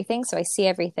into everything, so I see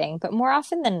everything. But more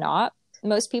often than not,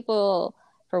 most people,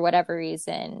 for whatever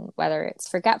reason, whether it's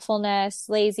forgetfulness,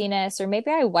 laziness, or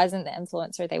maybe I wasn't the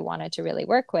influencer they wanted to really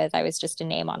work with, I was just a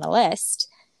name on a list,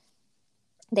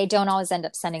 they don't always end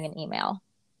up sending an email,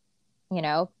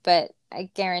 but I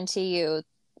guarantee you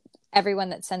everyone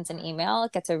that sends an email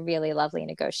gets a really lovely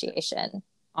negotiation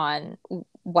on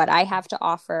what I have to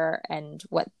offer and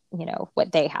what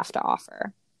they have to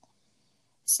offer.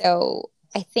 So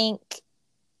I think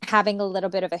having a little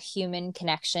bit of a human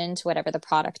connection to whatever the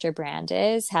product or brand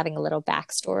is, having a little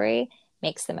backstory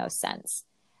makes the most sense.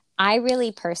 I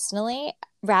really personally,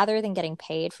 rather than getting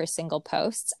paid for single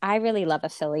posts, I really love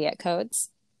affiliate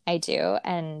codes. I do.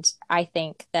 And I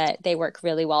think that they work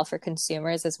really well for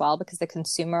consumers as well, because the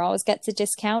consumer always gets a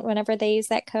discount whenever they use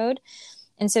that code.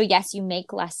 And so, yes, you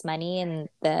make less money in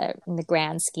the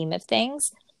grand scheme of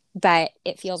things, but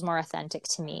it feels more authentic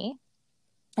to me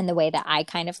and the way that I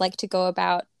kind of like to go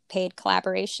about paid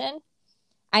collaboration.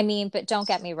 I mean, but don't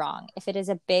get me wrong. If it is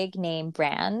a big name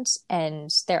brand and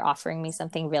they're offering me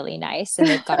something really nice and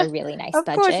they've got a really nice of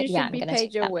budget, course you should be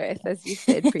paid your worth, as you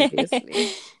said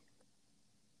previously.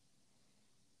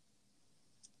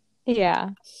 Yeah.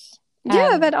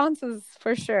 Yeah, that answers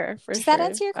for sure. Does that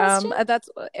answer your question? That's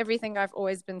everything I've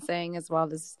always been saying as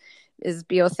well, is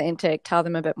be authentic, tell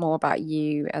them a bit more about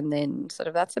you, and then sort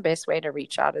of that's the best way to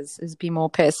reach out is be more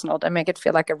personal. Don't make it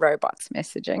feel like a robot's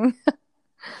messaging.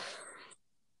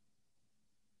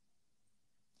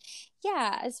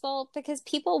 Yeah, as well, because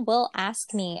people will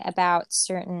ask me about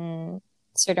certain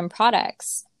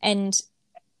products, and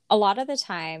a lot of the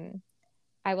time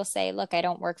I will say, look, I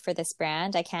don't work for this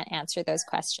brand. I can't answer those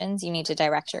questions. You need to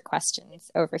direct your questions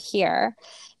over here.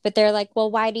 But they're like, well,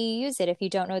 why do you use it if you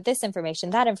don't know this information,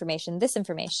 that information, this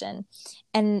information?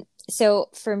 And so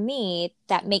for me,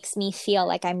 that makes me feel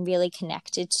like I'm really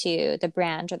connected to the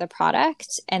brand or the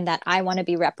product and that I want to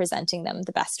be representing them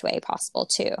the best way possible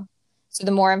too. So the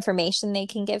more information they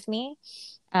can give me,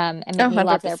 and make me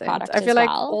love their product I feel as like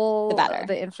well, all the better.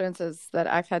 The influencers that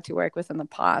I've had to work with in the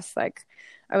past, like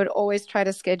I would always try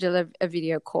to schedule a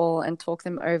video call and talk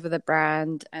them over the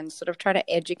brand and sort of try to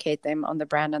educate them on the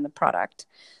brand and the product,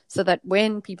 so that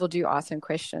when people do ask them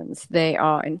questions, they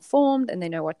are informed and they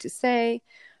know what to say.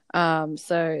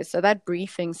 So that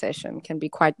briefing session can be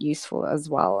quite useful as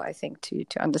well, I think, to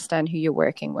understand who you're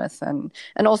working with, and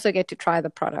also get to try the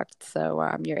product.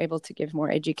 So you're able to give more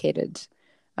educated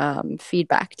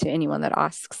feedback to anyone that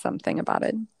asks something about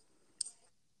it.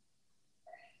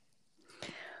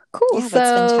 Cool. Yeah,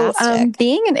 that's fantastic.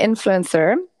 Being an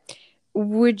influencer,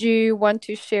 would you want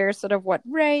to share sort of what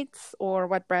rates or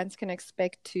what brands can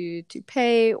expect to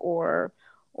pay, or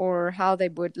how they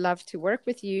would love to work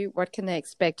with you? What can they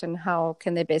expect, and how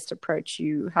can they best approach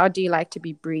you? How do you like to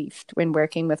be briefed when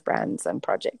working with brands and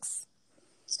projects?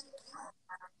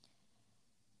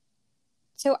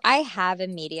 So I have a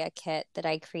media kit that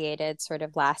I created sort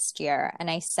of last year, and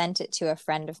I sent it to a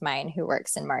friend of mine who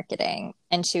works in marketing.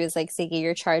 And she was like, Ziggy,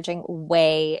 you're charging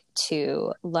way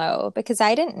too low, because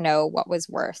I didn't know what was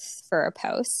worth for a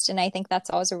post. And I think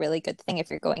that's always a really good thing if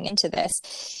you're going into this.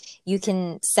 You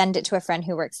can send it to a friend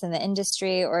who works in the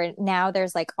industry, or now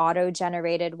there's like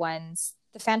auto-generated ones.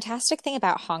 The fantastic thing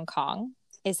about Hong Kong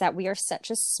is that we are such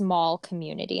a small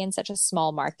community and such a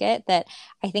small market that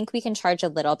I think we can charge a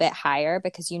little bit higher,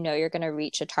 because you know you're going to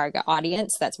reach a target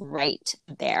audience that's right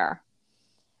there.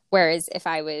 Whereas if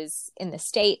I was in the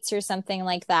States or something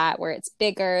like that, where it's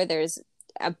bigger, there's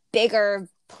a bigger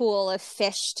pool of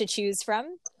fish to choose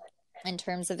from in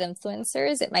terms of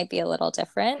influencers, it might be a little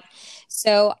different.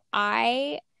 So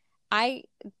I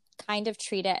kind of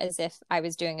treat it as if I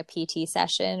was doing a PT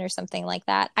session or something like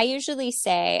that. I usually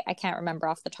say, I can't remember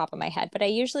off the top of my head, but I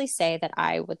usually say that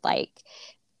I would like,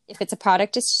 if it's a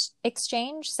product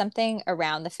exchange, something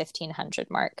around the 1,500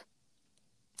 mark.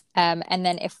 And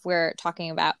then if we're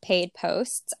talking about paid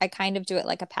posts, I kind of do it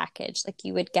like a package. Like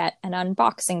you would get an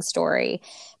unboxing story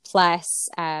plus,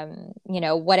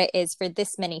 what it is for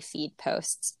this many feed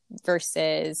posts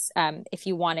versus if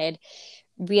you wanted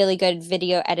really good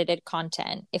video edited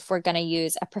content. If we're going to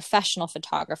use a professional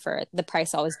photographer, the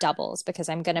price always doubles, because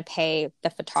I'm going to pay the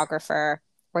photographer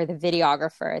or the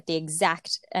videographer the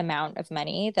exact amount of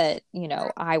money that,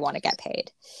 I want to get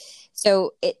paid.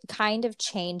 So it kind of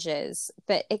changes,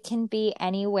 but it can be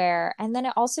anywhere. And then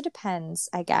it also depends,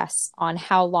 I guess, on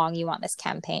how long you want this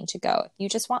campaign to go. If you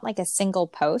just want like a single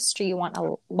post, or you want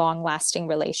a long lasting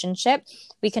relationship,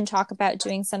 we can talk about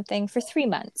doing something for 3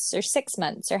 months or 6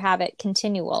 months, or have it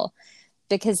continual.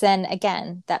 Because then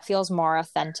again, that feels more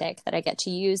authentic, that I get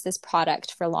to use this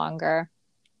product for longer.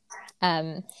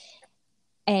 And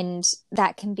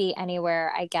that can be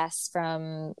anywhere, I guess,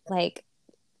 from like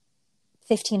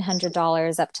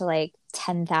 $1,500 up to like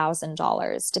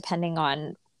 $10,000, depending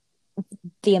on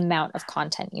the amount of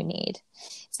content you need.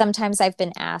 Sometimes I've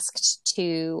been asked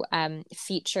to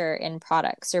feature in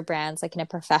products or brands like in a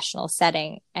professional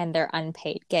setting, and they're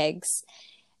unpaid gigs.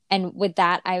 And with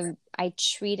that, I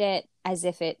treat it as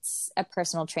if it's a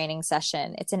personal training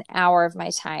session. It's an hour of my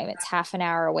time. It's half an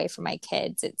hour away from my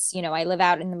kids. It's, I live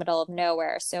out in the middle of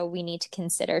nowhere, so we need to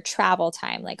consider travel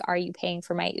time. Like, are you paying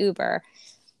for my Uber?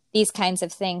 These kinds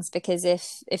of things, because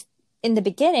if in the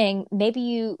beginning, maybe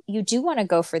you do want to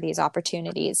go for these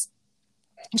opportunities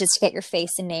just to get your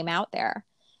face and name out there.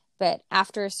 But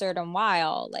after a certain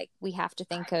while, like, we have to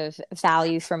think of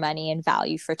value for money and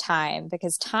value for time,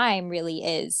 because time really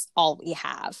is all we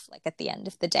have. Like at the end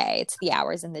of the day, it's the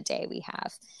hours in the day we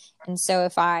have. And so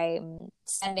if I'm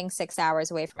spending 6 hours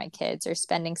away from my kids, or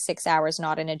spending 6 hours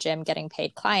not in a gym getting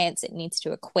paid clients, it needs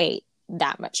to equate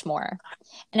that much more.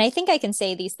 And I think I can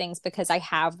say these things because I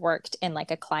have worked in like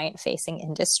a client facing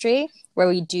industry where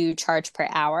we do charge per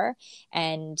hour.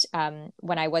 And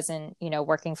when I wasn't,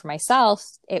 working for myself,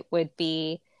 it would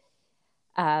be,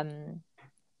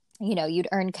 you'd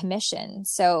earn commission.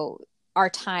 So our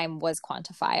time was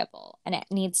quantifiable, and it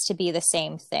needs to be the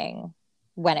same thing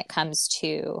when it comes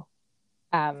to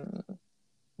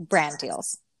brand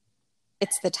deals.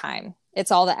 It's the time.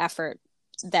 It's all the effort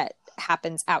that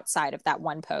happens outside of that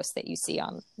one post that you see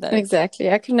on the...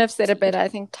 Exactly. I couldn't have said it better. I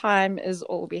think time is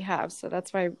all we have. So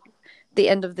that's why at the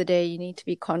end of the day, you need to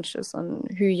be conscious on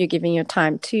who you're giving your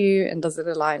time to, and does it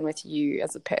align with you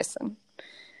as a person.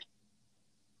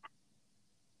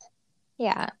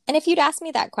 Yeah. And if you'd asked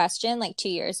me that question like 2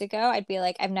 years ago, I'd be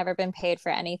like, I've never been paid for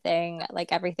anything.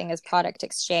 Like, everything is product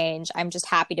exchange. I'm just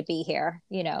happy to be here,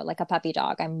 like a puppy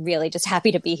dog. I'm really just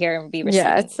happy to be here and be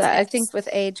receiving these gifts. I think with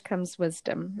age comes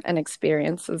wisdom and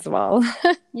experience as well.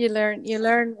 You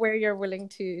learn where you're willing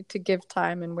to give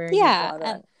time, and where you'd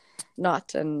rather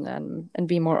not, and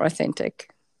be more authentic.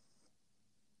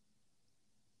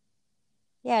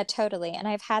 Yeah, totally. And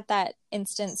I've had that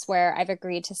instance where I've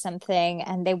agreed to something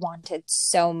and they wanted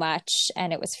so much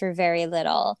and it was for very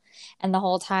little. And the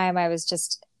whole time I was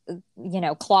just,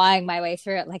 clawing my way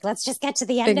through it. Like, let's just get to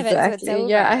the end of it so it's Exactly.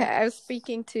 Yeah, over. I was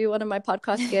speaking to one of my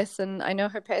podcast guests, and I know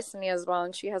her personally as well,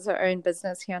 and she has her own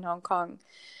business here in Hong Kong.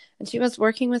 And she was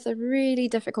working with a really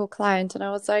difficult client, and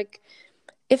I was like,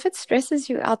 if it stresses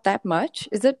you out that much,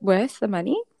 is it worth the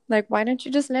money? Like, why don't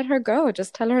you just let her go?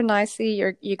 Just tell her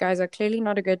nicely, you guys are clearly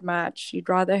not a good match. You'd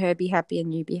rather her be happy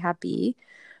and you be happy,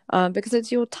 because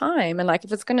it's your time. And like,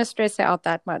 if it's going to stress her out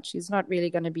that much, she's not really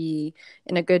going to be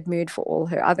in a good mood for all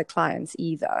her other clients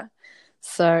either.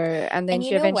 So, and then And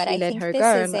you she know what? eventually I let think her this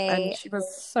go, is and a, she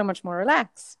was so much more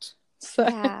relaxed. So,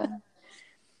 yeah,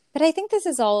 but I think this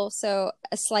is also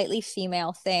a slightly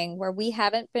female thing where we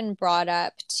haven't been brought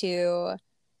up to,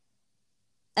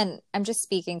 and I'm just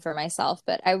speaking for myself,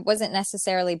 but I wasn't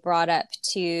necessarily brought up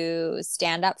to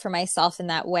stand up for myself in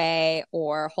that way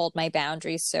or hold my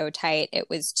boundaries so tight. It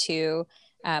was to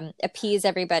appease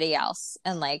everybody else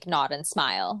and like nod and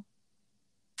smile.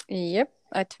 yep,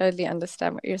 I totally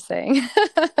understand what you're saying.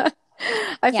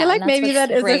 I feel Yeah, and like that's maybe what's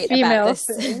that is a great about female this.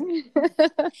 thing.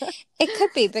 It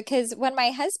could be because when my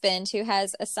husband, who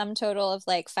has a sum total of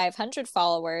like 500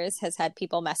 followers, has had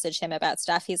people message him about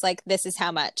stuff, he's like, this is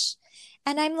how much.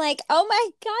 And I'm like, oh my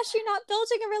gosh, you're not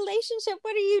building a relationship.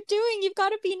 What are you doing? You've got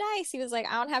to be nice. He was like,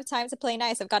 I don't have time to play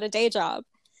nice. I've got a day job.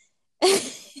 I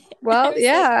Well, was like,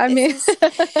 yeah, I this mean,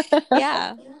 is,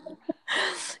 yeah,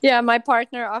 yeah, my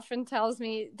partner often tells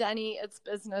me, Danny, it's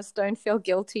business, don't feel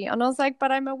guilty. And I was like,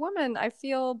 but I'm a woman. I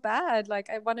feel bad. Like,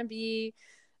 I want to be,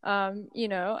 I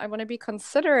want to be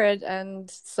considerate. And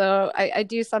so I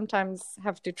do sometimes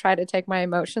have to try to take my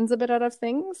emotions a bit out of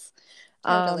things.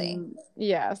 totally.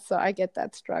 Yeah, so I get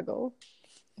that struggle.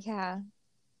 Yeah.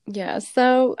 Yeah.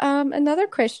 So, another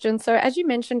question. So, as you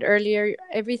mentioned earlier,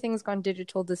 everything's gone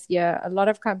digital this year. A lot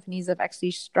of companies have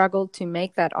actually struggled to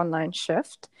make that online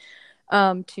shift,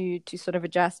 to sort of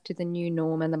adjust to the new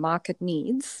norm and the market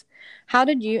needs. How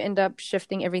did you end up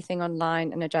shifting everything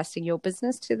online and adjusting your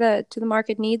business to the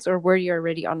market needs, or were you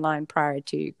already online prior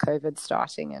to COVID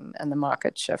starting and the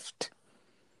market shift?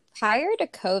 Prior to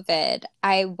COVID,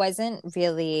 I wasn't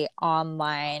really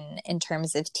online in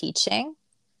terms of teaching.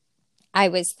 I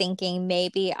was thinking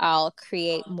maybe I'll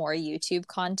create more YouTube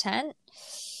content,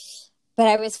 but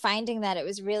I was finding that it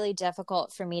was really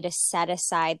difficult for me to set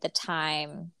aside the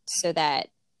time so that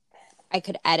I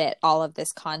could edit all of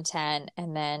this content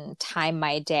and then time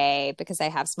my day because I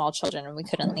have small children and we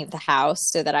couldn't leave the house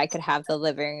so that I could have the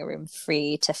living room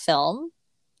free to film,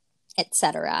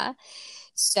 etc.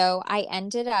 So I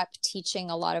ended up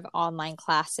teaching a lot of online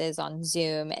classes on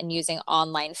Zoom and using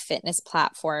online fitness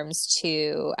platforms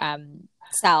to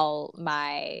sell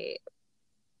my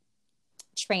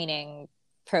training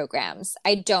programs.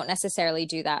 I don't necessarily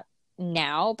do that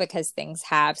now because things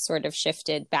have sort of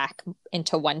shifted back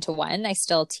into one-to-one. I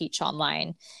still teach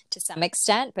online to some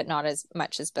extent, but not as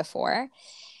much as before.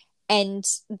 And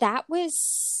that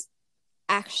was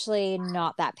actually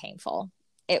not that painful.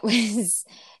 It was,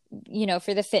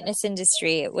 for the fitness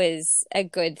industry, it was a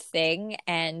good thing.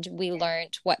 And we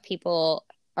learned what people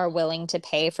are willing to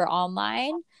pay for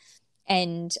online.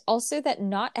 And also that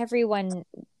not everyone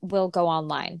will go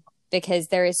online because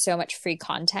there is so much free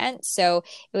content. So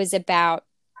it was about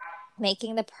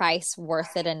making the price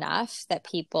worth it enough that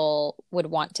people would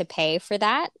want to pay for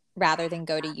that rather than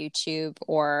go to YouTube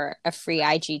or a free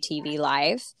IGTV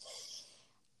live.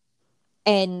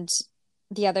 And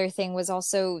the other thing was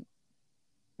also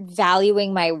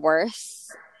valuing my worth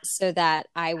so that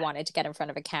I wanted to get in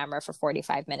front of a camera for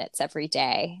 45 minutes every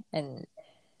day. And,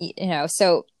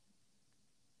 so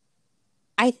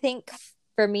I think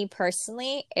for me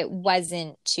personally, it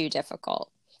wasn't too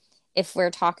difficult. If we're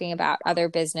talking about other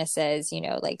businesses,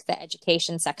 like the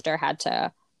education sector had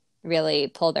to really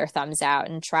pull their thumbs out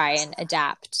and try and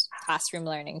adapt classroom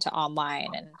learning to online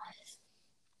and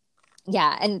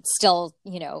yeah, and still,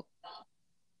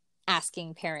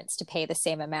 asking parents to pay the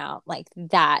same amount, like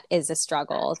that is a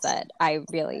struggle that I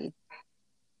really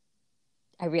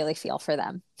feel for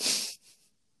them.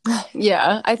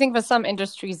 Yeah, I think for some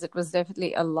industries, it was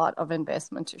definitely a lot of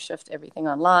investment to shift everything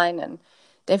online and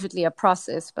definitely a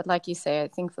process. But like you say, I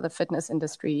think for the fitness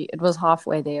industry, it was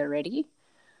halfway there already.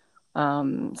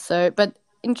 But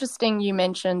interesting, you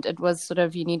mentioned it was sort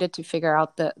of you needed to figure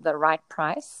out the right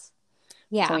price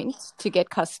Yeah. point to get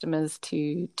customers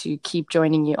to keep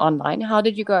joining you online. How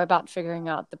did you go about figuring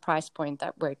out the price point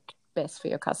that worked best for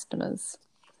your customers?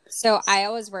 So I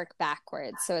always work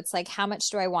backwards. So it's like, how much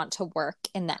do I want to work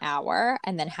in the hour?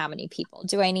 And then how many people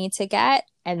do I need to get?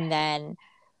 And then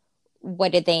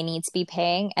what do they need to be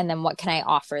paying? And then what can I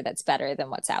offer that's better than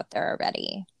what's out there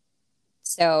already?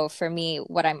 So for me,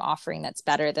 what I'm offering that's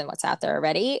better than what's out there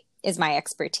already is my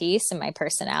expertise and my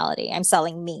personality. I'm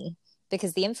selling me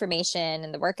because the information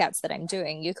and the workouts that I'm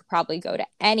doing, you could probably go to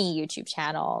any YouTube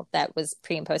channel that was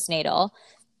pre and postnatal,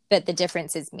 but the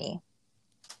difference is me.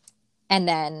 And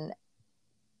then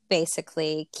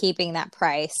basically keeping that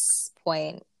price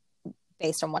point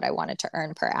based on what I wanted to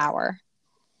earn per hour.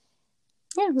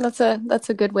 Yeah, that's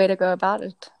a good way to go about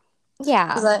it.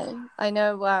 Yeah. I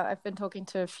know I've been talking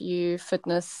to a few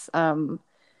fitness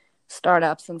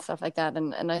startups and stuff like that,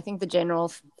 and I think the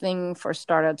general thing for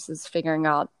startups is figuring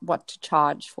out what to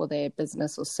charge for their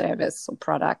business or service or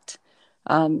product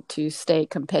to stay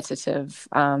competitive,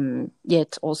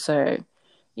 yet also,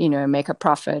 make a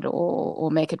profit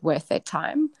or make it worth their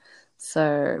time.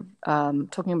 So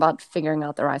talking about figuring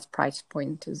out the right price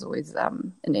point is always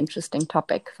an interesting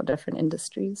topic for different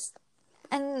industries.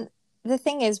 And the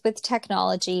thing is, with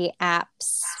technology,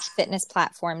 apps, fitness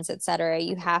platforms, etc.,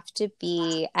 you have to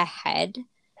be ahead.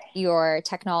 Your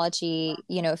technology,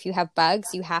 if you have bugs,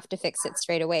 you have to fix it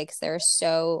straight away because there are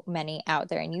so many out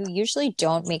there, and you usually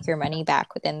don't make your money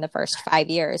back within the first 5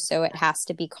 years. So it has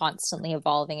to be constantly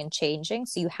evolving and changing.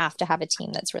 So you have to have a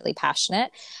team that's really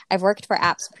passionate. I've worked for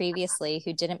apps previously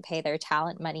who didn't pay their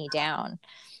talent money down,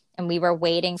 and we were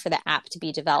waiting for the app to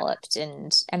be developed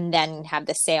and then have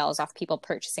the sales off people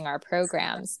purchasing our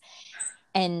programs,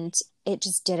 and it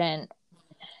just didn't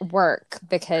work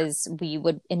because we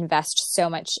would invest so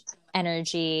much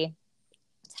energy,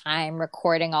 time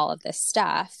recording all of this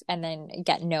stuff and then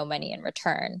get no money in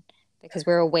return because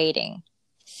we were waiting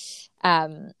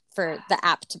for the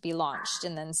app to be launched,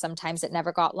 and then sometimes it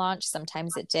never got launched,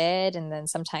 sometimes it did, and then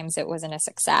sometimes it wasn't a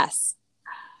success.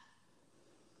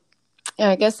 Yeah,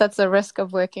 I guess that's the risk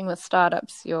of working with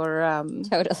startups. You're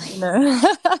totally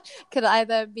could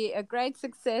either be a great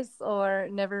success or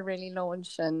never really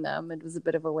launch, and it was a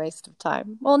bit of a waste of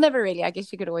time. Well, never really. I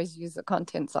guess you could always use the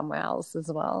content somewhere else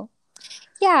as well.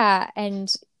 Yeah, and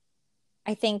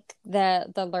I think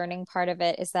the learning part of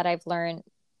it is that I've learned,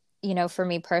 for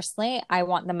me personally, I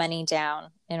want the money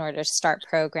down in order to start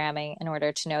programming, in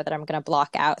order to know that I'm going to block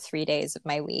out 3 days of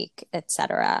my week,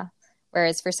 etc.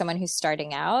 Whereas for someone who's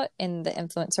starting out in the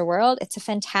influencer world, it's a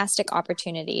fantastic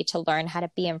opportunity to learn how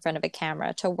to be in front of a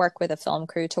camera, to work with a film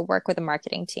crew, to work with a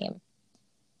marketing team.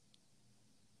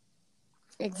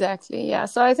 Exactly. Yeah.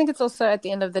 So I think it's also at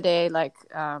the end of the day, like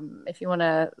if you want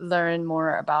to learn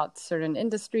more about certain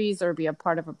industries or be a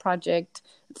part of a project,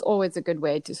 it's always a good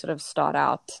way to sort of start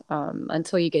out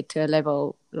until you get to a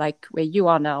level like where you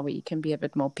are now, where you can be a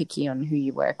bit more picky on who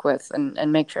you work with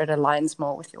and make sure it aligns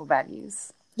more with your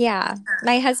values. Yeah.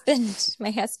 My husband,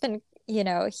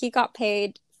 he got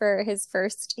paid for his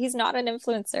first, he's not an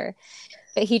influencer,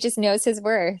 but he just knows his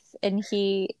worth, and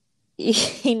he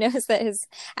knows that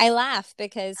I laugh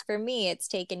because for me, it's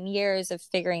taken years of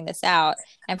figuring this out.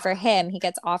 And for him, he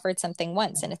gets offered something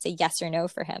once and it's a yes or no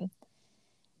for him.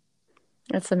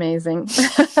 That's amazing.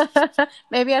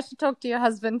 Maybe I should talk to your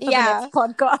husband for the next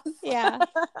podcast. Yeah.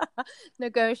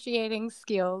 Negotiating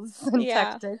skills and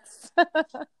tactics.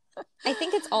 I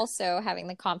think it's also having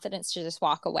the confidence to just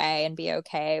walk away and be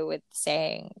okay with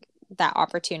saying that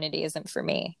opportunity isn't for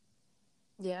me.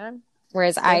 Yeah.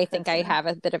 Whereas I think I have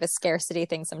a bit of a scarcity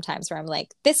thing sometimes where I'm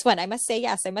like, this one, I must say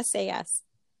yes. I must say yes.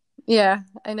 Yeah,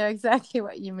 I know exactly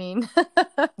what you mean.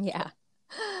 Yeah.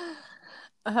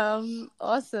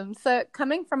 Awesome. So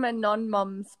coming from a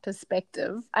non-mom's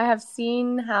perspective, I have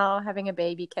seen how having a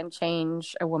baby can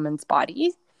change a woman's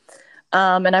body.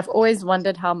 And I've always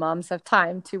wondered how moms have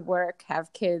time to work,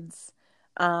 have kids,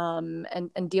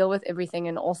 and deal with everything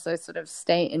and also sort of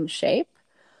stay in shape.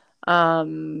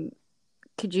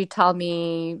 Could you tell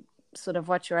me sort of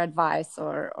what your advice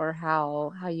or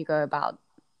how you go about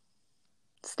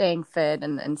staying fit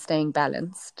and staying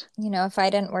balanced? If I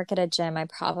didn't work at a gym, I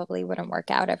probably wouldn't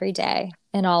work out every day,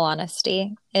 in all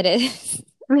honesty. It is.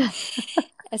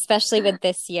 Especially with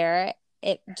this year,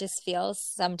 it just feels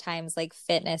sometimes like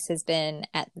fitness has been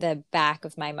at the back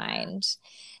of my mind.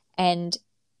 And,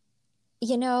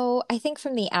 I think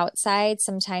from the outside,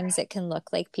 sometimes it can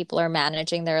look like people are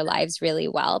managing their lives really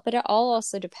well, but it all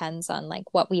also depends on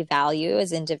like what we value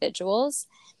as individuals.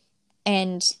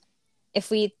 And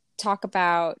if we talk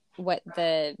about what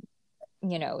the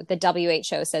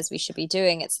WHO says we should be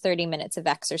doing, it's 30 minutes of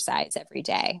exercise every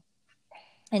day.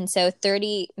 And so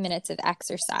 30 minutes of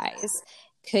exercise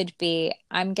could be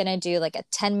I'm going to do like a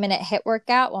 10-minute HIIT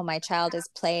workout while my child is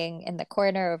playing in the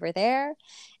corner over there.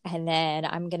 And then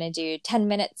I'm going to do 10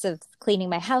 minutes of cleaning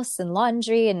my house and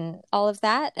laundry and all of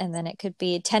that. And then it could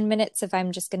be 10 minutes if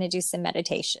I'm just going to do some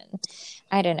meditation.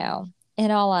 I don't know.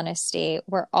 In all honesty,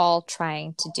 we're all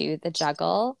trying to do the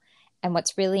juggle. And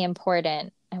what's really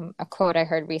important, a quote I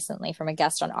heard recently from a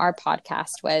guest on our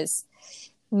podcast was,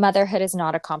 motherhood is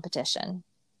not a competition.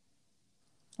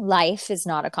 Life is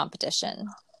not a competition,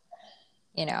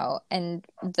 and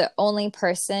the only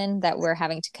person that we're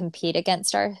having to compete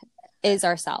against is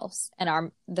ourselves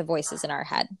and the voices in our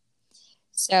head.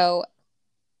 So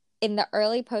in the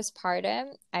early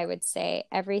postpartum, I would say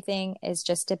everything is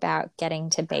just about getting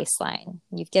to baseline.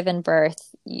 You've given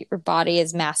birth, your body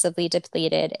is massively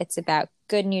depleted. It's about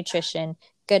good nutrition,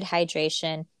 good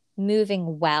hydration,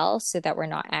 moving well so that we're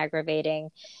not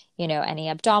aggravating, any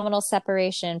abdominal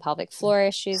separation, pelvic floor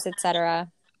issues,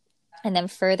 etc. And then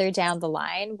further down the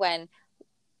line, when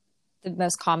the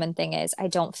most common thing is I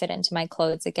don't fit into my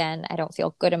clothes again, I don't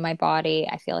feel good in my body,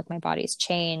 I feel like my body's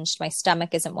changed, my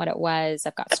stomach isn't what it was,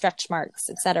 I've got stretch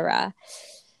marks, etc.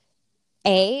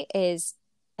 A is,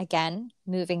 again,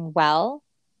 moving well,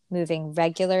 moving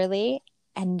regularly.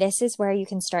 And this is where you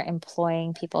can start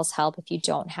employing people's help if you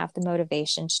don't have the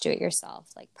motivation to do it yourself.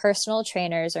 Like, personal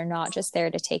trainers are not just there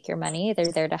to take your money,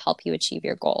 they're there to help you achieve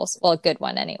your goals. Well, a good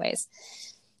one anyways.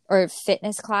 Or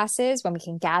fitness classes, when we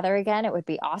can gather again, it would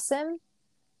be awesome.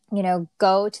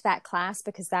 Go to that class,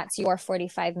 because that's your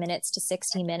 45 minutes to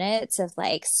 60 minutes of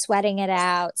like sweating it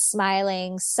out,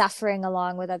 smiling, suffering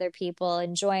along with other people,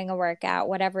 enjoying a workout,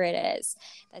 whatever it is.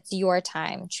 That's your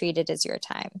time. Treat it as your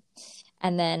time.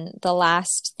 And then the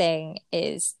last thing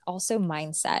is also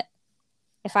mindset.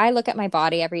 If I look at my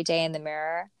body every day in the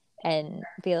mirror and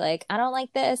be like, I don't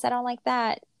like this, I don't like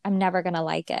that, I'm never going to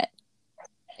like it.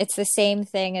 It's the same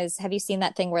thing as, have you seen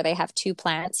that thing where they have two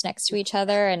plants next to each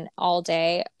other and all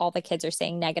day, all the kids are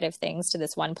saying negative things to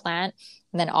this one plant.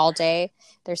 And then all day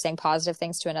they're saying positive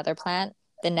things to another plant.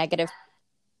 The negative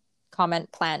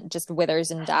comment plant just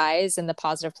withers and dies, and the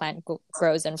positive plant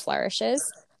grows and flourishes.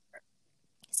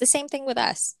 It's the same thing with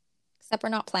us, except we're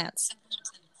not plants.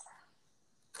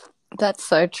 That's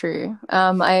so true.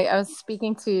 I was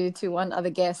speaking to one other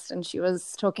guest, and she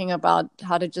was talking about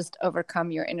how to just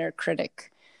overcome your inner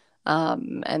critic.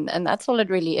 And that's all it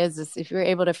really is if you're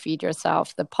able to feed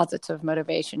yourself the positive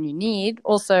motivation you need.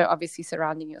 Also, obviously,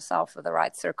 surrounding yourself with the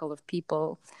right circle of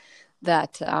people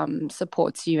that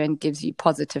supports you and gives you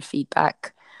positive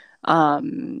feedback.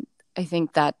 I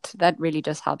think that really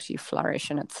just helps you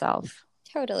flourish in itself.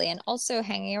 Totally. And also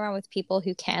hanging around with people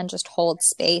who can just hold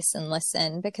space and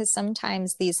listen, because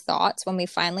sometimes these thoughts, when we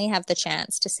finally have the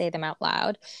chance to say them out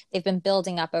loud, they've been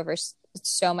building up over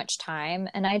so much time.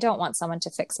 And I don't want someone to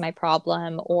fix my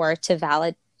problem or to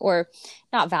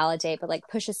not validate, but like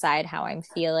push aside how I'm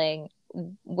feeling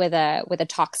with a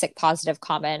toxic positive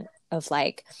comment of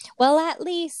like, well, at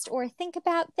least, or think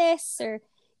about this, or,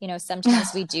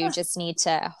 sometimes we do just need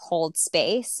to hold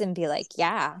space and be like,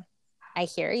 yeah, I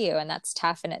hear you, and that's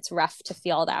tough, and it's rough to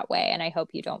feel that way, and I hope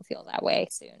you don't feel that way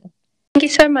soon. Thank you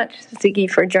so much, Ziggy,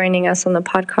 for joining us on the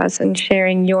podcast and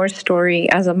sharing your story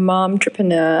as a mom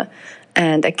entrepreneur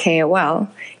and a KOL.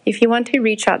 If you want to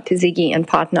reach out to Ziggy and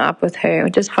partner up with her, or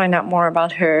just find out more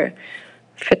about her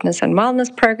fitness and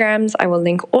wellness programs, I will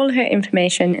link all her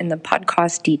information in the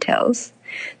podcast details.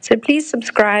 So please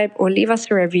subscribe or leave us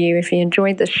a review if you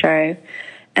enjoyed the show.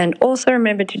 And also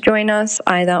remember to join us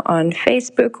either on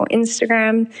Facebook or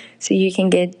Instagram so you can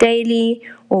get daily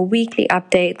or weekly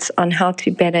updates on how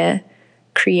to better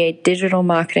create digital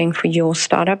marketing for your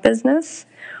startup business.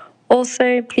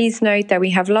 Also, please note that we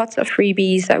have lots of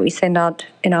freebies that we send out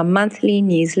in our monthly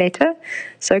newsletter.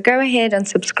 So go ahead and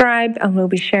subscribe, and we'll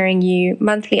be sharing you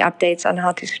monthly updates on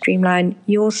how to streamline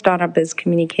your startup biz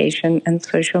communication and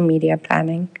social media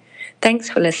planning. Thanks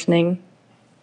for listening.